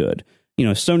shockingly good.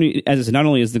 Sony, as I said, not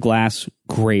only is the glass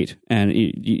great, and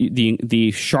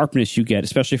the sharpness you get,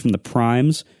 especially from the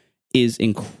primes, is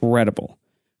incredible.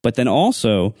 But then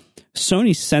also,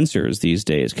 Sony sensors these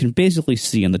days can basically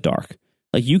see in the dark.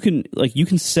 You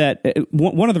can set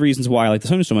one of the reasons why I like the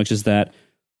Sony so much is that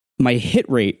my hit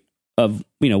rate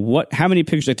how many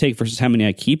pictures I take versus how many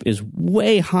I keep is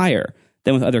way higher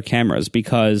than with other cameras,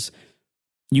 because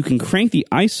you can crank the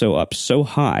ISO up so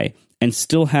high and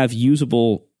still have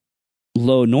usable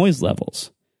low noise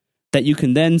levels that you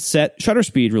can then set shutter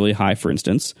speed really high, for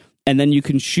instance, and then you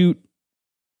can shoot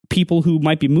people who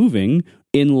might be moving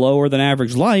in lower than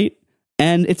average light,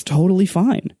 and it's totally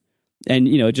fine. And,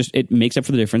 it makes up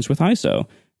for the difference with ISO.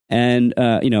 And,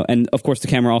 and of course the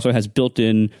camera also has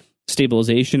built-in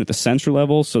stabilization at the sensor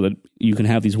level so that you can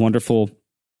have these wonderful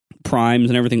primes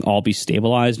and everything all be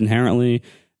stabilized inherently.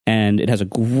 And it has a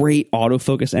great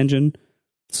autofocus engine.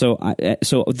 So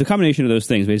the combination of those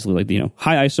things, basically,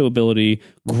 high ISO ability,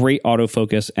 great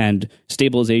autofocus, and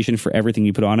stabilization for everything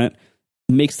you put on it,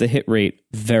 makes the hit rate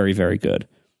very, very good.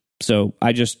 So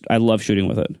I love shooting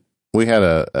with it. We had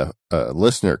a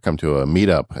listener come to a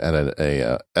meetup at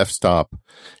a f-stop.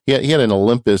 He had an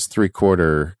Olympus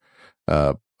 3/4,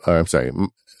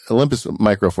 Olympus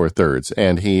Micro Four Thirds,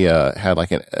 and he had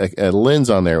like a lens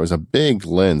on there. It was a big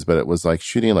lens, but it was like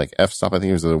shooting like f-stop. I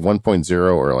think it was a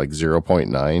 1.0 or like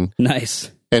 0.9.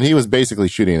 Nice. And he was basically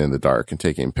shooting in the dark and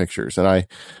taking pictures. And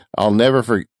I'll never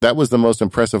forget, that was the most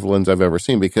impressive lens I've ever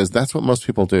seen, because that's what most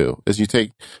people do, is you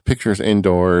take pictures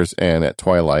indoors and at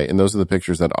twilight. And those are the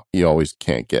pictures that you always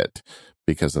can't get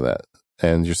because of that.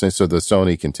 And you're saying, so the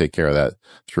Sony can take care of that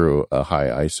through a high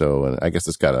ISO. And I guess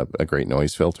it's got a great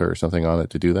noise filter or something on it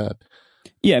to do that.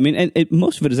 Yeah, I mean, and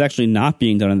most of it is actually not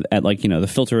being done at the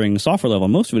filtering software level.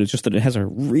 Most of it is just that it has a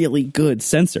really good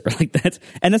sensor like that.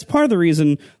 And that's part of the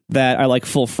reason that I like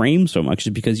full frame so much,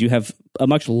 is because you have a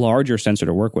much larger sensor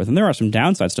to work with. And there are some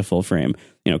downsides to full frame,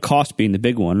 cost being the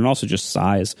big one, and also just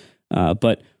size.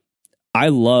 But I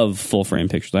love full frame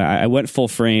pictures. I went full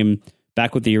frame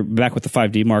back with the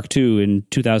 5D Mark II in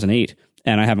 2008,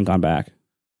 and I haven't gone back.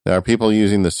 Now, are people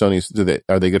using the Sony?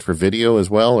 Are they good for video as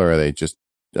well, or are they just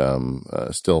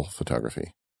still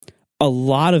photography? A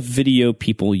lot of video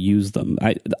people use them.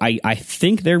 I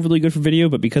think they're really good for video,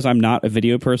 but because I'm not a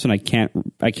video person, I can't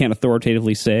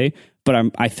authoritatively say.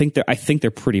 But I think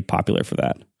they're pretty popular for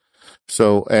that.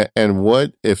 So, and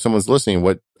what if someone's listening?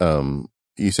 What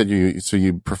you said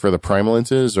you prefer the prime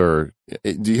lenses, or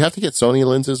do you have to get Sony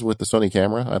lenses with the Sony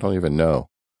camera? I don't even know.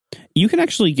 You can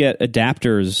actually get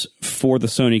adapters for the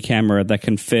Sony camera that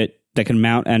can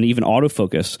mount and even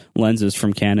autofocus lenses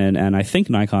from Canon, and I think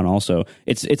Nikon also.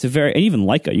 It's a very, and even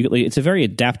Leica. It's a very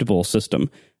adaptable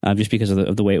system, just because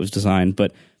of the way it was designed.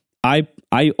 But I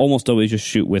almost always just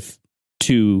shoot with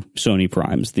two Sony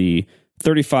primes: the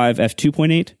 35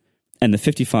 f2.8 and the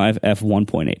 55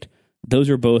 f1.8.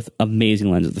 Those are both amazing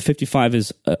lenses. The 55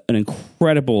 is an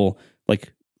incredible,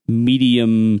 like,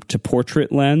 medium to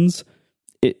portrait lens.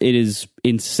 It is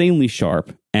insanely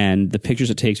sharp, and the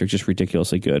pictures it takes are just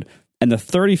ridiculously good. And the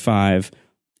 35,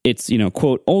 it's,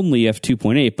 quote, only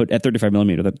f2.8, but at 35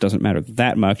 millimeter, that doesn't matter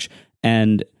that much.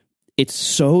 And it's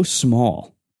so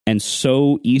small and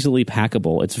so easily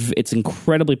packable. It's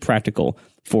incredibly practical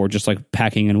for just like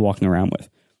packing and walking around with.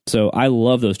 So I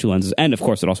love those two lenses. And of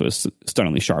course, it also is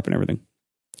stunningly sharp and everything.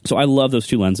 So I love those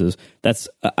two lenses. That's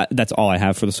all I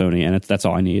have for the Sony, and that's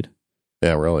all I need.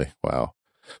 Yeah, really. Wow.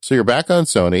 So you're back on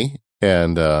Sony,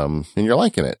 and you're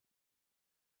liking it.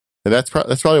 And that's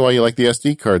probably why you like the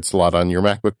SD card slot on your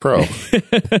MacBook Pro.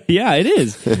 Yeah, it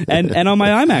is. And on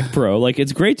my iMac Pro, like,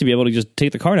 it's great to be able to just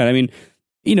take the card out. I mean,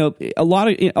 a lot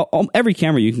of every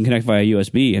camera you can connect via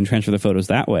USB and transfer the photos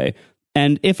that way.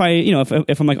 And if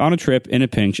if I'm like on a trip in a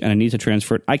pinch and I need to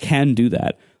transfer it, I can do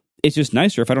that. It's just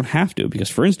nicer if I don't have to, because,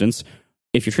 for instance,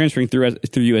 if you're transferring through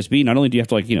USB, not only do you have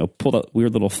to pull that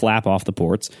weird little flap off the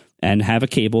ports and have a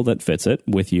cable that fits it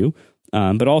with you,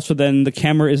 but also then the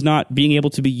camera is not being able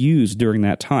to be used during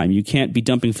that time. You can't be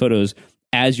dumping photos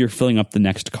as you're filling up the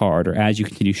next card or as you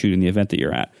continue shooting the event that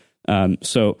you're at. And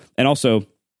also,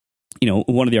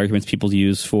 one of the arguments people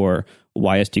use for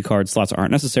why SD card slots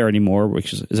aren't necessary anymore,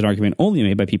 which is an argument only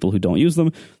made by people who don't use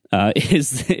them,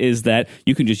 is that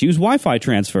you can just use Wi-Fi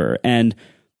transfer, and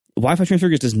Wi-Fi transfer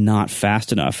just is not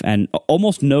fast enough, and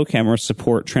almost no cameras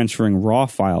support transferring RAW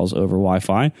files over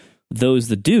Wi-Fi. Those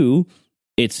that do,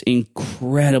 it's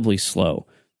incredibly slow.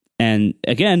 And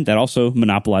again, that also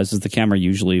monopolizes the camera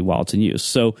usually while it's in use.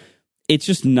 So it's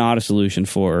just not a solution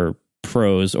for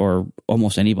pros or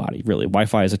almost anybody, really.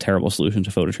 Wi-Fi is a terrible solution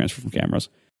to photo transfer from cameras.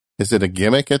 Is it a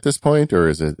gimmick at this point, or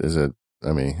is it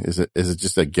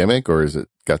just a gimmick, or is it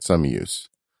got some use?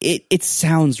 It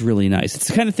sounds really nice. It's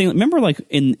the kind of thing. Remember, like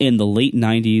in the late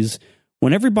 90s,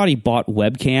 when everybody bought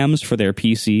webcams for their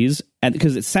PCs, and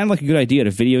because it sounded like a good idea to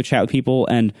video chat with people,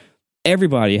 and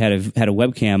everybody had a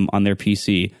webcam on their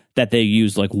PC that they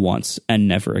used like once and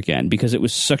never again, because it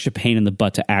was such a pain in the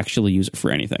butt to actually use it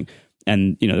for anything.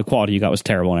 and the quality you got was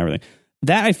terrible and everything.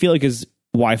 That I feel like is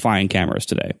Wi-Fi and cameras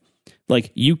today.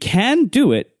 Like, you can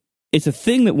do it. It's a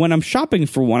thing that when I'm shopping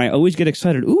for one, I always get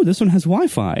excited. Ooh, this one has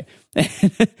Wi-Fi,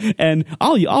 and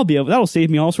I'll be able. That'll save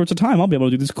me all sorts of time. I'll be able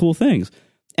to do these cool things.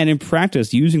 And in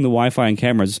practice, using the Wi-Fi and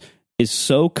cameras is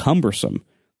so cumbersome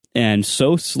and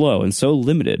so slow and so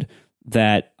limited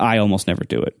that I almost never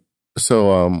do it.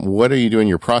 So, what are you doing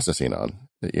your processing on?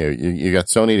 You got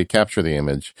Sony to capture the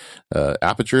image.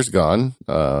 Aperture's gone.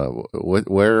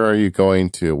 Where are you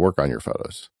going to work on your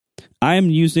photos?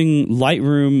 I'm using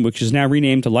Lightroom, which is now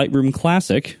renamed to Lightroom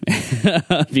Classic,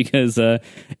 because I've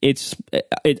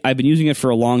been using it for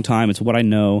a long time. It's what I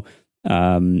know.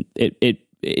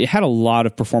 It had a lot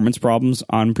of performance problems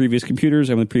on previous computers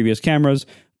and with previous cameras,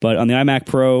 but on the iMac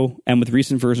Pro and with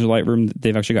recent versions of Lightroom,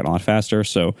 they've actually gotten a lot faster.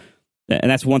 So, and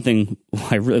that's one thing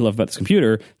I really love about this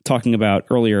computer. Talking about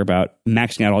earlier about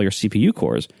maxing out all your CPU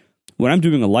cores. When I'm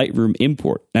doing a Lightroom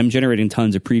import, I'm generating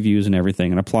tons of previews and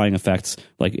everything and applying effects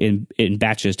like in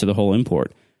batches to the whole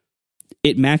import.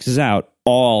 It maxes out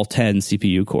all 10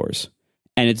 CPU cores,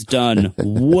 and it's done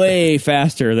way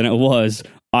faster than it was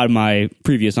on my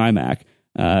previous iMac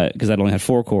because I'd only had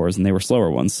 4 cores and they were slower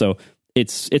ones. So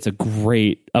it's a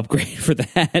great upgrade for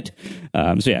that.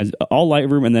 So yeah, all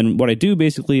Lightroom. And then what I do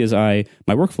basically is my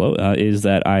workflow is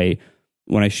that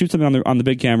when I shoot something on the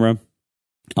big camera,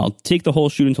 I'll take the whole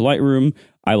shoot into Lightroom.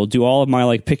 I will do all of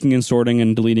my picking and sorting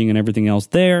and deleting and everything else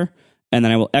there. And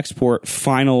then I will export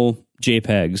final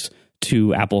JPEGs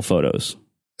to Apple Photos.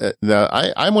 Now,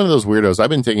 I'm one of those weirdos. I've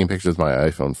been taking pictures with my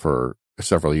iPhone for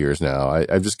several years now.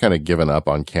 I've just kind of given up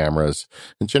on cameras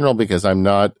in general because I'm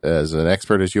not as an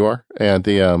expert as you are. And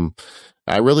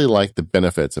I really like the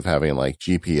benefits of having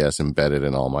GPS embedded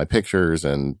in all my pictures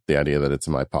and the idea that it's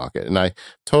in my pocket. And I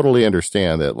totally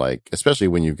understand that, especially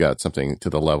when you've got something to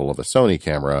the level of a Sony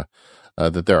camera,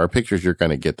 that there are pictures you're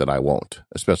going to get that I won't,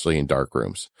 especially in dark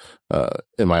rooms.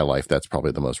 In my life, that's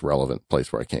probably the most relevant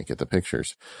place where I can't get the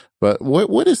pictures. But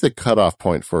what is the cutoff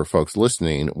point for folks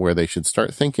listening where they should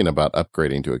start thinking about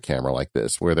upgrading to a camera like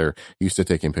this, where they're used to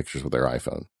taking pictures with their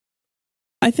iPhone?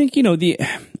 I think,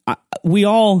 we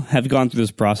all have gone through this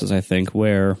process, I think,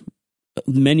 where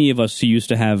many of us who used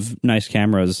to have nice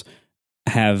cameras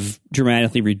have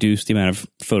dramatically reduced the amount of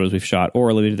photos we've shot or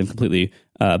eliminated them completely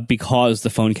because the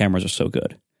phone cameras are so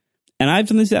good. And I've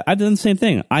done the same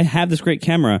thing. I have this great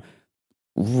camera.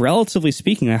 Relatively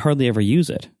speaking, I hardly ever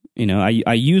use it.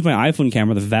 I use my iPhone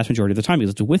camera the vast majority of the time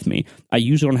because it's with me. I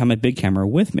usually don't have my big camera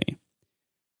with me.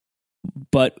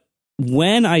 But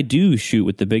when I do shoot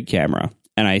with the big camera,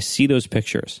 and I see those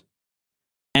pictures,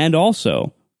 and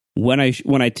also when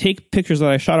I take pictures that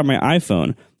I shot on my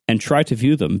iPhone and try to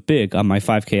view them big on my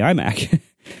 5K iMac,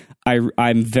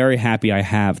 I'm very happy I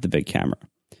have the big camera,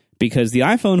 because the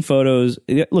iPhone photos,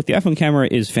 look, the iPhone camera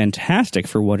is fantastic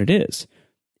for what it is.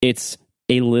 It's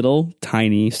a little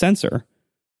tiny sensor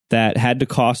that had to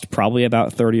cost probably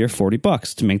about $30 or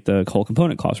 $40 to make the whole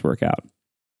component cost work out.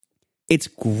 It's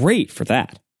great for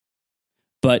that,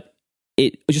 but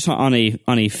it just on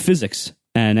a physics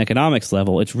and economics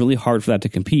level, it's really hard for that to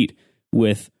compete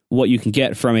with what you can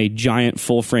get from a giant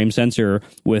full frame sensor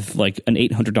with an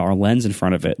 $800 lens in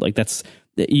front of it.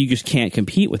 You just can't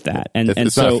compete with that. And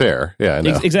it's so, not fair. Yeah, I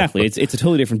know. Exactly. It's a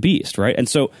totally different beast, right? And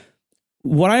so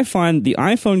what I find, the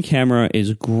iPhone camera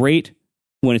is great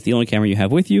when it's the only camera you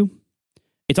have with you.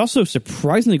 It's also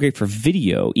surprisingly great for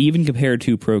video, even compared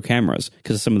to pro cameras,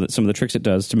 because of some of the tricks it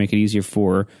does to make it easier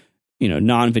for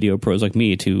non-video pros like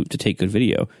me to take good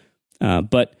video.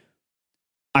 But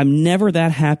I'm never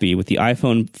that happy with the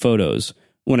iPhone photos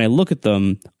when I look at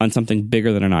them on something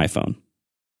bigger than an iPhone.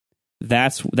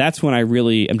 That's when I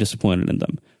really am disappointed in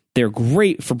them. They're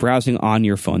great for browsing on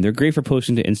your phone. They're great for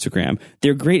posting to Instagram.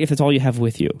 They're great if that's all you have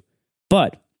with you.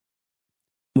 But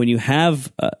when you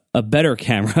have a better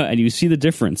camera and you see the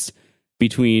difference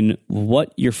between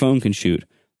what your phone can shoot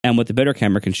and what the better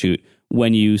camera can shoot,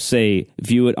 when you say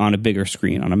view it on a bigger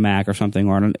screen, on a Mac or something,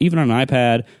 or even on an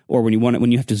iPad, or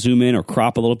when you have to zoom in or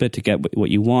crop a little bit to get what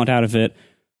you want out of it,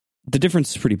 the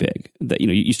difference is pretty big. That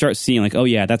you start seeing oh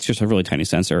yeah, that's just a really tiny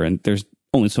sensor, and there's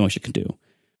only so much it can do.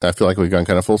 I feel like we've gone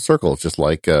kind of full circle. It's just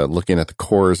like looking at the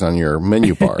cores on your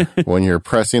menu bar. When you're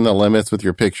pressing the limits with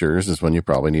your pictures is when you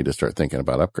probably need to start thinking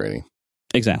about upgrading.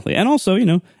 Exactly. And also,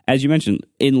 as you mentioned,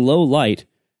 in low light,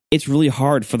 it's really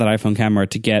hard for that iPhone camera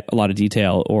to get a lot of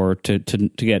detail or to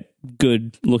get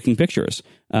good looking pictures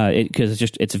because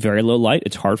it's very low light.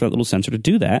 It's hard for that little sensor to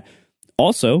do that.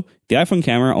 Also, the iPhone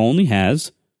camera only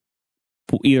has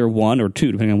either one or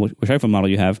two, depending on which iPhone model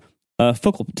you have,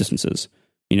 focal distances.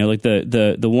 You know, like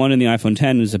the one in the iPhone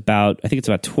 10 is about, I think it's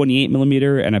about 28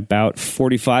 millimeter and about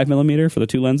 45 millimeter for the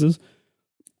two lenses.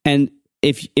 And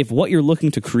if what you're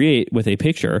looking to create with a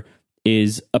picture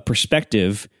is a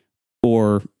perspective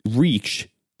or reach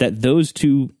that those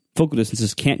two focal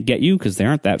distances can't get you because they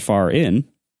aren't that far in,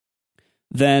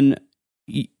 then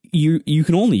you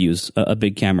can only use a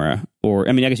big camera. Or,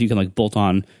 I mean, I guess you can like bolt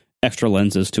on extra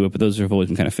lenses to it, but those have always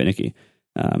been kind of finicky.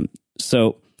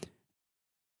 So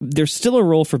there's still a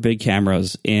role for big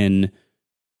cameras in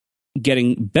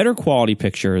getting better quality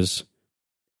pictures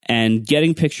and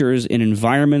getting pictures in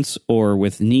environments or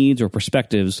with needs or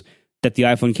perspectives that the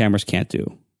iPhone cameras can't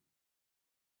do.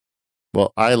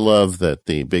 Well, I love that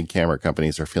the big camera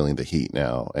companies are feeling the heat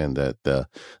now, and that the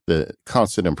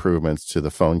constant improvements to the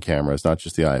phone cameras, not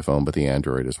just the iPhone, but the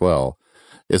Android as well,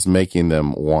 is making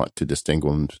them want to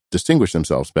distinguish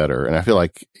themselves better. And I feel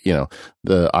like, you know,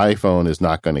 the iPhone is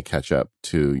not going to catch up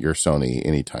to your Sony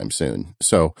anytime soon.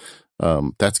 So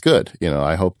that's good. You know,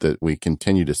 I hope that we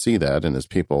continue to see that. And as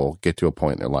people get to a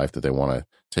point in their life that they want to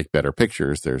take better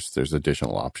pictures, there's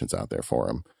additional options out there for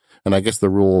them. And I guess the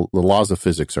laws of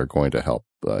physics are going to help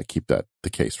keep that the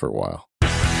case for a while.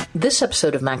 This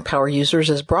episode of Mac Power Users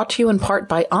is brought to you in part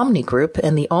by Omni Group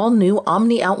and the all-new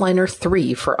Omni Outliner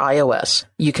 3 for iOS.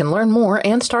 You can learn more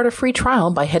and start a free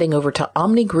trial by heading over to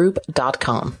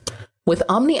omnigroup.com. With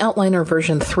Omni Outliner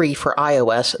version 3 for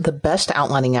iOS, the best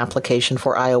outlining application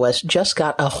for iOS just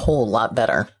got a whole lot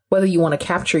better. Whether you want to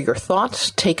capture your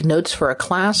thoughts, take notes for a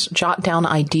class, jot down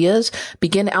ideas,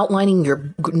 begin outlining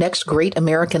your next great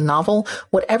American novel,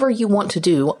 whatever you want to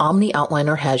do, Omni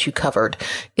Outliner has you covered.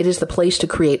 It is the place to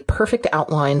create perfect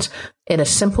outlines in a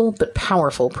simple but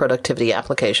powerful productivity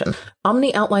application.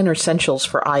 Omni Outliner Essentials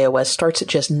for iOS starts at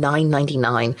just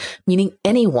 $9.99, meaning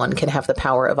anyone can have the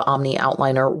power of Omni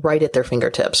Outliner right at their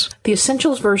fingertips. The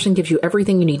Essentials version gives you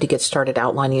everything you need to get started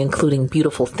outlining, including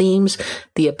beautiful themes,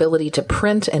 the ability to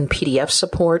print and PDF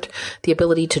support, the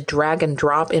ability to drag and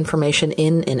drop information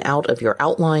in and out of your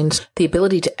outlines, the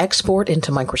ability to export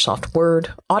into Microsoft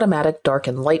Word, automatic dark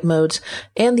and light modes,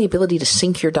 and the ability to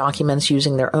sync your documents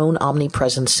using their own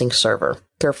Omnipresence sync server.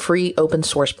 Their free open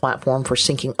source platform for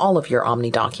syncing all of your Omni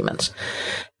documents.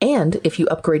 And if you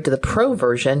upgrade to the Pro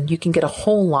version, you can get a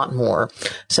whole lot more,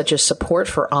 such as support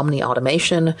for Omni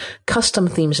automation, custom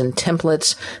themes and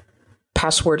templates,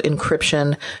 password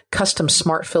encryption, custom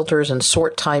smart filters and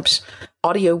sort types,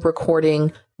 audio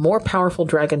recording, more powerful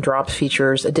drag and drop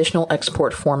features, additional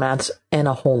export formats, and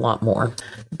a whole lot more.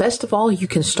 Best of all, you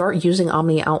can start using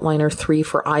Omni Outliner 3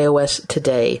 for iOS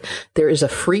today. There is a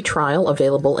free trial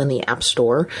available in the App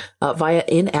Store via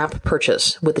in-app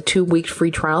purchase. With a 2-week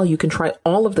free trial, you can try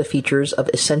all of the features of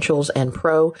Essentials and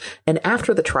Pro, and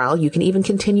after the trial, you can even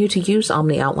continue to use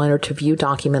Omni Outliner to view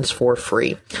documents for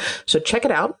free. So check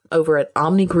it out over at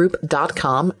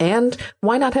omnigroup.com, and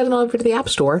why not head on over to the App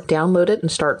Store, download it,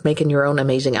 and start making your own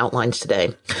amazing outlines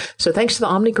today. So thanks to the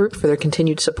Omni Group for their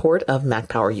continued support of Mac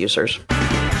Power Users.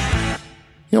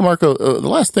 You know, Marco, the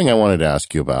last thing I wanted to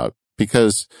ask you about,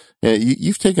 because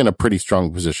you've taken a pretty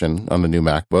strong position on the new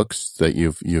MacBooks that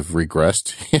you've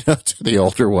regressed, to the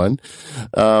older one.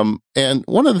 And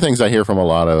one of the things I hear from a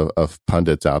lot of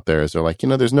pundits out there is they're like,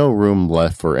 there's no room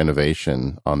left for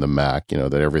innovation on the Mac,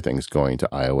 that everything's going to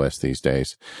iOS these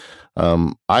days.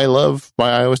 I love my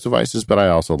iOS devices, but I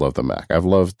also love the Mac. I've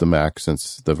loved the Mac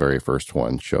since the very first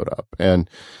one showed up. And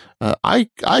I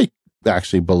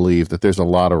actually believe that there's a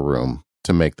lot of room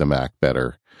to make the Mac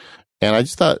better. And I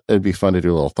just thought it'd be fun to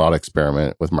do a little thought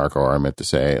experiment with Marco Arment to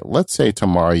say, let's say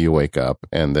tomorrow you wake up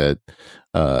and that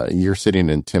you're sitting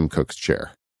in Tim Cook's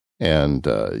chair and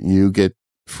you get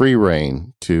free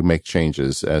reign to make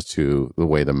changes as to the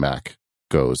way the Mac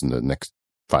goes in the next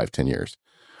 5-10 years.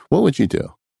 What would you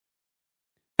do?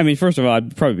 I mean, first of all,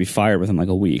 I'd probably be fired within like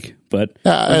a week, but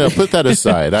I know, put that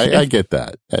aside. I get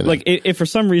that. Like if for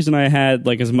some reason I had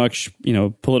like as much,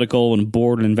 political and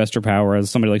board and investor power as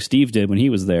somebody like Steve did when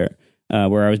he was there,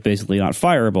 where I was basically not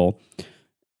fireable.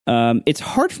 It's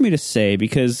hard for me to say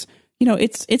because,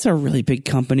 it's a really big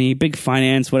company, big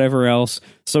finance, whatever else.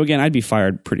 So again, I'd be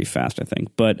fired pretty fast, I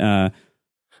think. But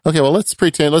okay, well, let's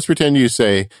pretend you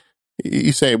say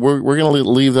we're going to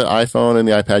leave the iPhone and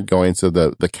the iPad going so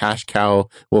the cash cow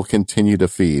will continue to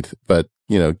feed. But,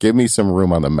 give me some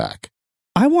room on the Mac.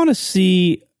 I want to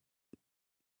see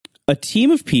a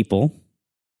team of people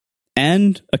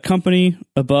and a company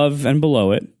above and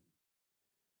below it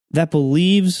that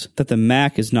believes that the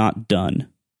Mac is not done.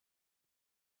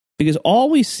 Because all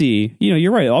we see,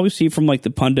 you're right, all we see from like the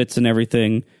pundits and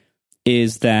everything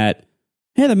is that,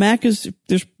 hey, the Mac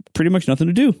there's pretty much nothing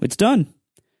to do. It's done.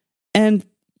 And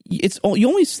you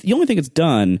only think it's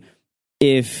done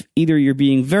if either you're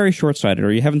being very short-sighted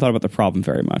or you haven't thought about the problem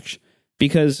very much.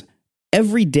 Because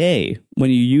every day when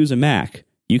you use a Mac,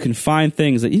 you can find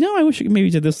things that, I wish I maybe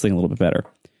did this thing a little bit better.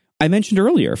 I mentioned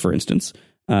earlier, for instance,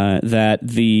 that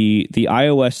the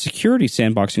iOS security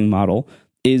sandboxing model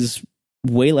is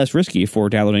way less risky for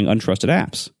downloading untrusted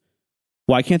apps.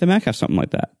 Why can't the Mac have something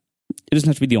like that? It doesn't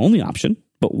have to be the only option,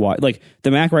 but why? Like,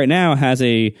 the Mac right now has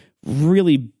a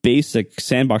really basic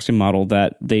sandboxing model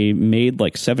that they made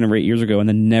like 7 or 8 years ago and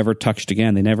then never touched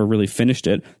again. They never really finished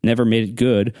it, never made it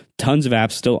good. Tons of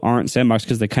apps still aren't sandboxed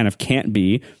because they kind of can't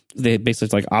be. They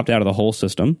basically like opt out of the whole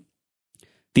system.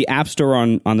 The App Store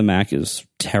on the Mac is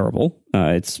terrible.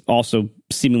 It's also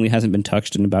seemingly hasn't been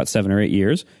touched in about 7 or 8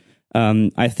 years.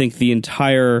 I think the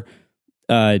entire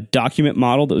document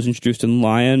model that was introduced in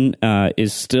Lion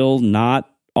is still not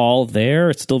all there.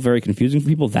 It's still very confusing for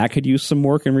people. That could use some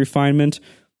work and refinement.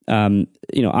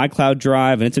 iCloud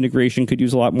Drive and its integration could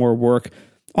use a lot more work.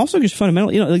 Also, just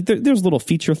fundamentally, there's little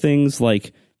feature things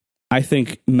like, I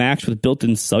think Macs with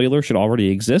built-in cellular should already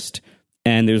exist.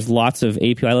 And there's lots of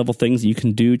API level things you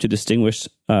can do to distinguish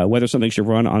whether something should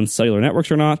run on cellular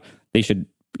networks or not. They should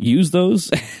use those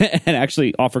and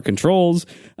actually offer controls.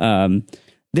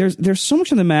 There's so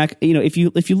much on the Mac. If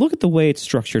you look at the way it's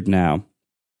structured now,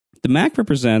 the Mac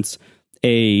represents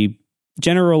a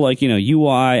general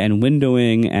UI and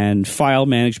windowing and file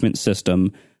management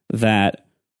system that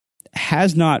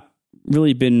has not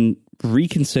really been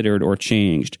reconsidered or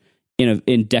changed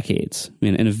in decades,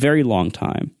 in a very long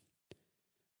time.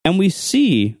 And we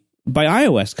see, by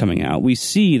iOS coming out, we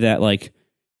see that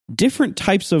different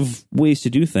types of ways to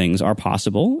do things are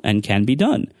possible and can be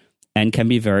done and can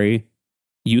be very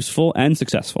useful and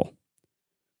successful.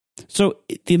 So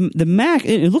the Mac,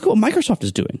 look at what Microsoft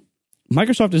is doing.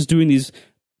 Microsoft is doing these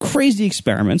crazy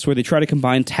experiments where they try to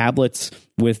combine tablets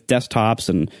with desktops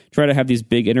and try to have these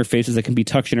big interfaces that can be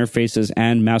touch interfaces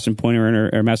and mouse and pointer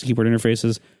or mouse and keyboard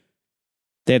interfaces.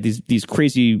 They have these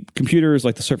crazy computers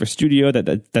like the Surface Studio that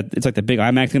it's like the big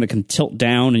iMac thing that can tilt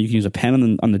down and you can use a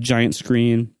pen on the giant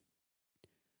screen.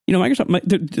 Microsoft,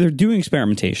 they're doing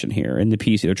experimentation here in the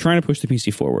PC. They're trying to push the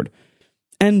PC forward.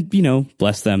 And,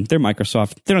 bless them, they're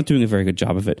Microsoft. They're not doing a very good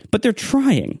job of it. But they're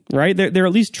trying, right? They're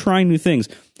at least trying new things.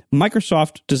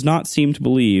 Microsoft does not seem to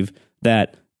believe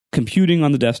that computing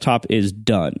on the desktop is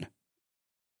done.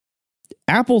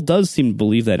 Apple does seem to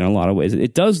believe that in a lot of ways.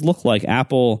 It does look like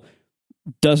Apple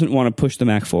doesn't want to push the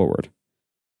Mac forward.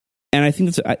 And I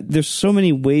think there's so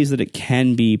many ways that it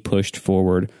can be pushed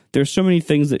forward. There's so many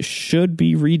things that should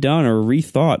be redone or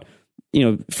rethought.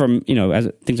 From as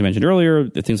things I mentioned earlier,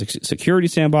 the things like security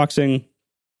sandboxing,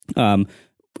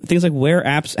 things like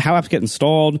how apps get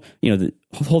installed. The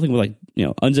whole thing with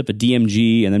unzip a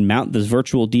DMG and then mount this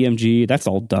virtual DMG. That's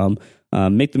all dumb.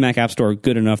 Make the Mac App Store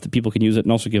good enough that people can use it,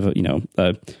 and also give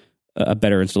a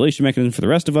better installation mechanism for the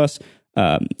rest of us.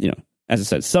 As I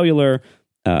said, cellular.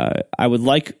 I would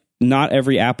like not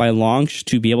every app I launch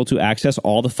to be able to access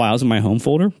all the files in my home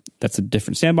folder. That's a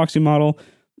different sandboxing model.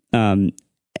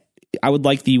 I would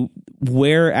like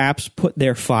where apps put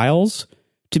their files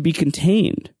to be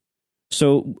contained.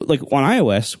 So like on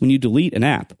iOS, when you delete an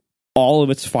app, all of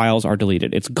its files are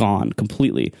deleted. It's gone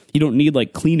completely. You don't need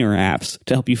cleaner apps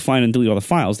to help you find and delete all the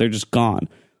files. They're just gone.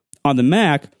 On the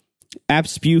Mac, apps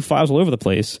spew files all over the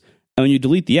place. And when you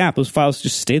delete the app, those files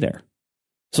just stay there.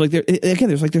 So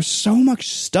there's so much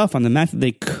stuff on the Mac that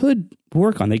they could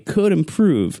work on. They could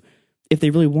improve if they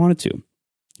really wanted to.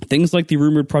 Things like the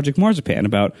rumored Project Marzipan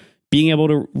about being able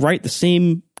to write the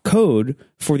same code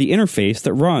for the interface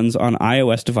that runs on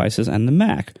iOS devices and the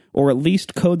Mac, or at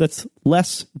least code that's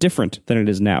less different than it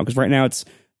is now. Because right now it's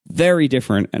very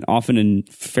different and often in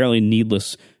fairly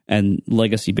needless and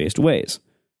legacy-based ways.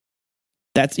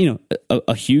 That's,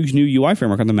 a huge new UI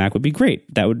framework on the Mac would be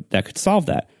great. That could solve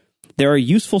that. There are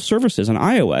useful services on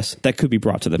iOS that could be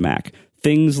brought to the Mac.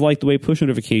 Things like the way push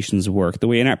notifications work, the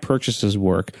way in-app purchases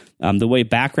work, the way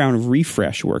background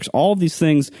refresh works. All of these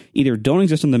things either don't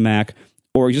exist on the Mac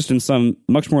or exist in some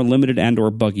much more limited and or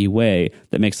buggy way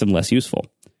that makes them less useful.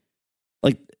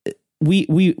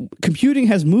 Computing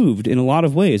has moved in a lot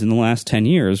of ways in the last 10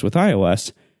 years with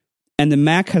iOS, and the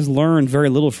Mac has learned very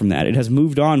little from that. It has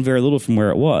moved on very little from where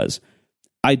it was.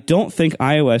 I don't think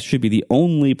iOS should be the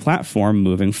only platform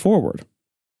moving forward.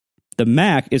 The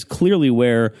Mac is clearly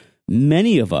where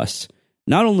many of us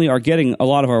not only are getting a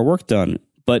lot of our work done,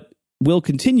 but will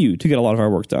continue to get a lot of our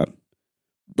work done.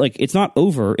 It's not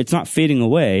over. It's not fading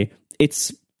away.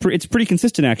 It's pretty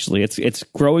consistent, actually. It's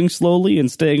growing slowly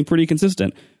and staying pretty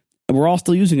consistent. And we're all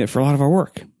still using it for a lot of our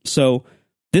work. So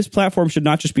this platform should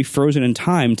not just be frozen in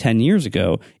time 10 years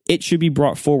ago. It should be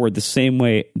brought forward the same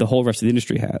way the whole rest of the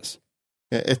industry has.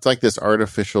 It's like this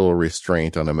artificial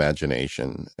restraint on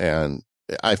imagination. And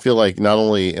I feel like not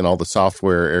only in all the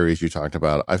software areas you talked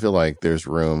about, I feel like there's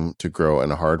room to grow in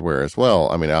hardware as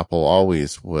well. I mean, Apple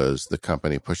always was the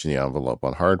company pushing the envelope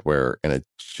on hardware, and it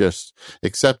just,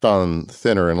 except on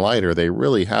thinner and lighter, they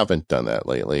really haven't done that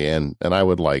lately. And I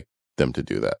would like them to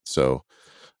do that. So,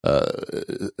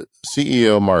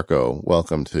 CEO Marco,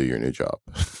 welcome to your new job.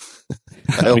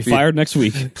 I'll be fired next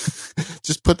week.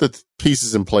 Just put the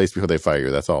pieces in place before they fire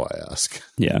you. That's all I ask.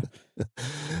 Yeah.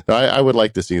 I would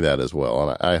like to see that as well.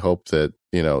 And I hope that,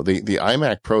 the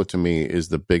iMac Pro to me is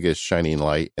the biggest shining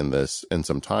light in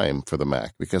some time for the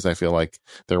Mac, because I feel like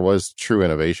there was true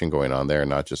innovation going on there,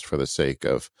 not just for the sake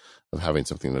of having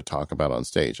something to talk about on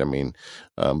stage. I mean,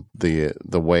 the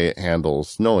way it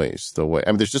handles noise,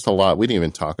 there's just a lot. We didn't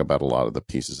even talk about a lot of the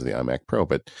pieces of the iMac Pro,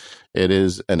 but it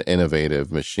is an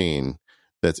innovative machine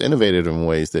that's innovative in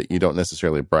ways that you don't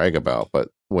necessarily brag about, but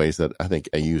ways that I think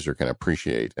a user can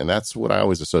appreciate. And that's what I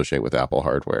always associate with Apple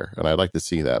hardware. And I'd like to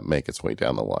see that make its way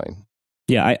down the line.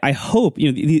 Yeah, I hope,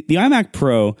 the iMac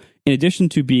Pro, in addition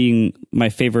to being my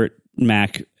favorite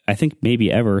Mac, I think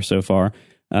maybe ever so far,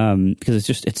 because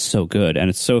it's so good and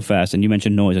it's so fast. And you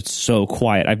mentioned noise, it's so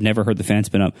quiet. I've never heard the fan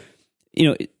spin up.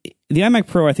 The iMac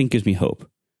Pro, I think, gives me hope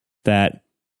that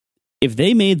if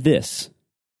they made this,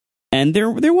 and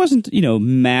there wasn't,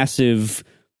 massive,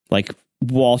 like,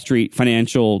 Wall Street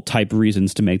financial type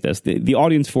reasons to make this. The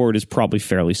audience for it is probably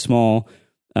fairly small,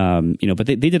 but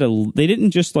they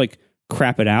didn't just like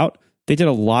crap it out. They did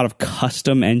a lot of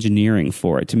custom engineering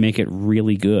for it to make it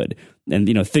really good. And,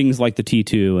 things like the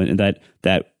T2 and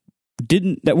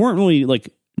that weren't really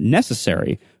like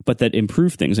necessary, but that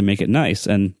improve things and make it nice.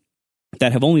 And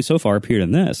that have only so far appeared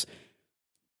in this.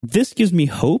 This gives me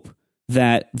hope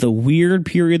that the weird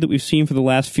period that we've seen for the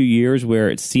last few years where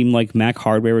it seemed like Mac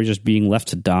hardware was just being left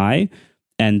to die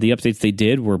and the updates they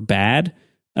did were bad,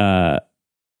 the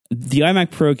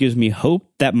iMac Pro gives me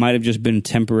hope that might have just been a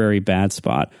temporary bad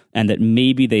spot and that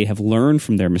maybe they have learned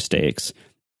from their mistakes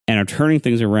and are turning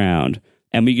things around,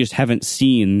 and we just haven't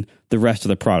seen the rest of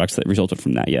the products that resulted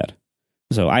from that yet.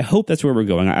 So I hope that's where we're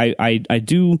going. I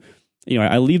do,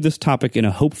 I leave this topic in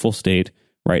a hopeful state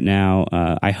right now.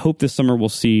 I hope this summer we'll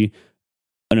see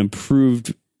an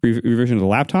improved revision of the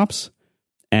laptops.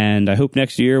 And I hope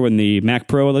next year when the Mac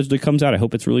Pro allegedly comes out, I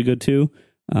hope it's really good too.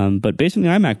 But based on the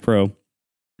iMac Pro,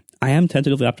 I am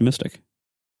tentatively optimistic.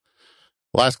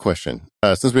 Last question.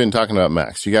 Since we've been talking about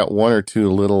Macs, you got one or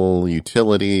two little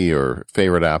utility or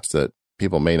favorite apps that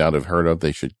people may not have heard of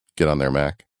they should get on their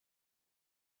Mac?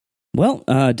 Well,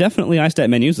 definitely iStat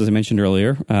menus, as I mentioned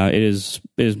earlier. It is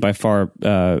by far,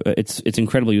 it's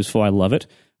incredibly useful. I love it.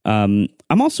 I'm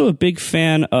also a big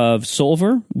fan of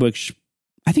Solver, which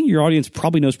I think your audience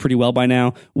probably knows pretty well by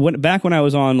now. Back when I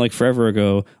was on like forever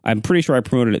ago, I'm pretty sure I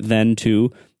promoted it then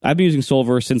too. I've been using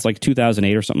Solver since like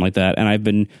 2008 or something like that, and I've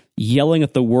been yelling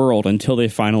at the world until they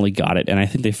finally got it, and I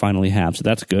think they finally have, so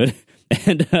that's good.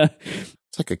 And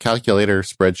it's like a calculator,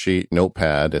 spreadsheet,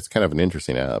 notepad. It's kind of an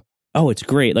interesting app. Oh, it's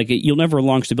great. Like you'll never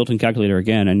launch the built-in calculator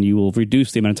again, and you will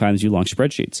reduce the amount of times you launch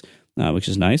spreadsheets, which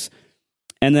is nice.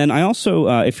 And then I also,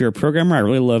 if you're a programmer, I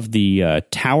really love the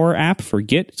Tower app for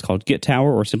Git. It's called Git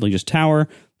Tower, or simply just Tower.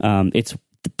 It's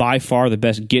by far the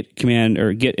best Git command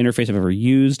or Git interface I've ever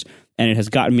used, and it has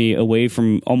gotten me away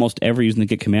from almost ever using the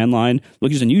Git command line,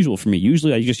 which is unusual for me.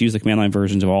 Usually, I just use the command line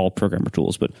versions of all programmer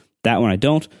tools, but that one I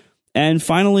don't. And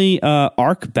finally,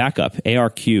 Arc Backup,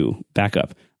 ARQ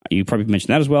Backup. You probably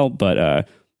mentioned that as well, but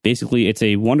basically, it's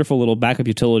a wonderful little backup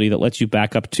utility that lets you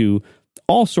back up to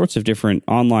all sorts of different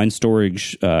online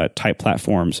storage type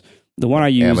platforms. The one I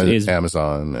use is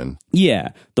Amazon, and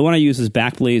the one I use is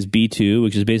Backblaze B2,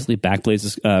 which is basically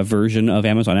Backblaze's version of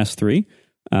Amazon S3,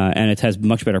 and it has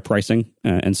much better pricing,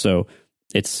 and so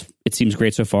it seems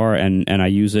great so far. And I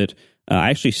use it. I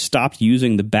actually stopped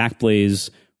using the Backblaze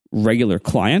regular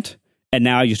client, and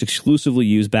now I just exclusively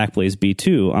use Backblaze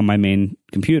B2 on my main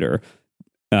computer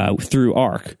through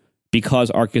Arc, because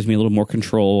Arc gives me a little more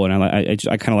control, and I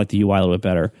kind of like the UI a little bit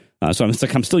better. So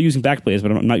I'm still using Backblaze,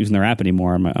 but I'm not using their app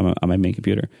anymore on my main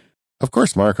computer. Of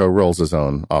course, Marco rolls his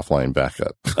own offline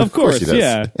backup. Of course he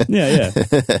does. Yeah.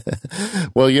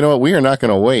 Well, you know what? We are not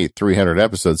going to wait 300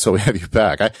 episodes so we have you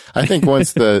back. I think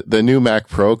once the new Mac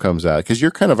Pro comes out, because you're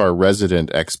kind of our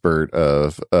resident expert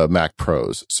of Mac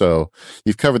Pros. So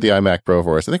you've covered the iMac Pro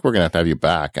for us. I think we're going to have you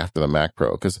back after the Mac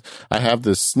Pro, because I have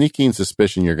this sneaking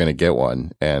suspicion you're going to get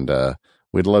one, and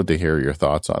we'd love to hear your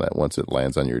thoughts on it once it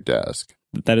lands on your desk.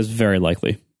 That is very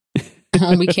likely.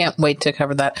 We can't wait to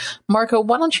cover that. Marco,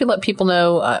 why don't you let people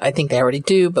know, I think they already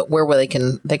do, but where they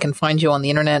can find you on the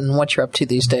internet and what you're up to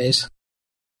these days?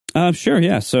 Sure,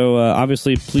 yeah. So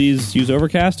obviously, please use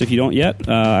Overcast if you don't yet.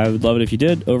 I would love it if you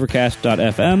did.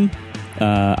 Overcast.fm.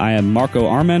 I am Marco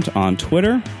Arment on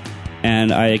Twitter,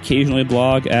 and I occasionally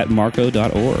blog at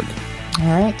marco.org. All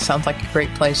right. Sounds like a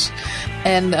great place.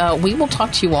 And we will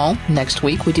talk to you all next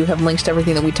week. We do have links to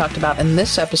everything that we talked about in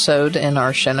this episode in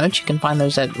our show notes. You can find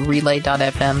those at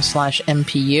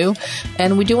relay.fm/MPU.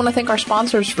 And we do want to thank our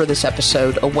sponsors for this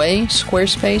episode, Away,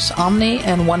 Squarespace, Omni,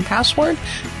 and 1Password.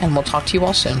 And we'll talk to you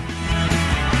all soon.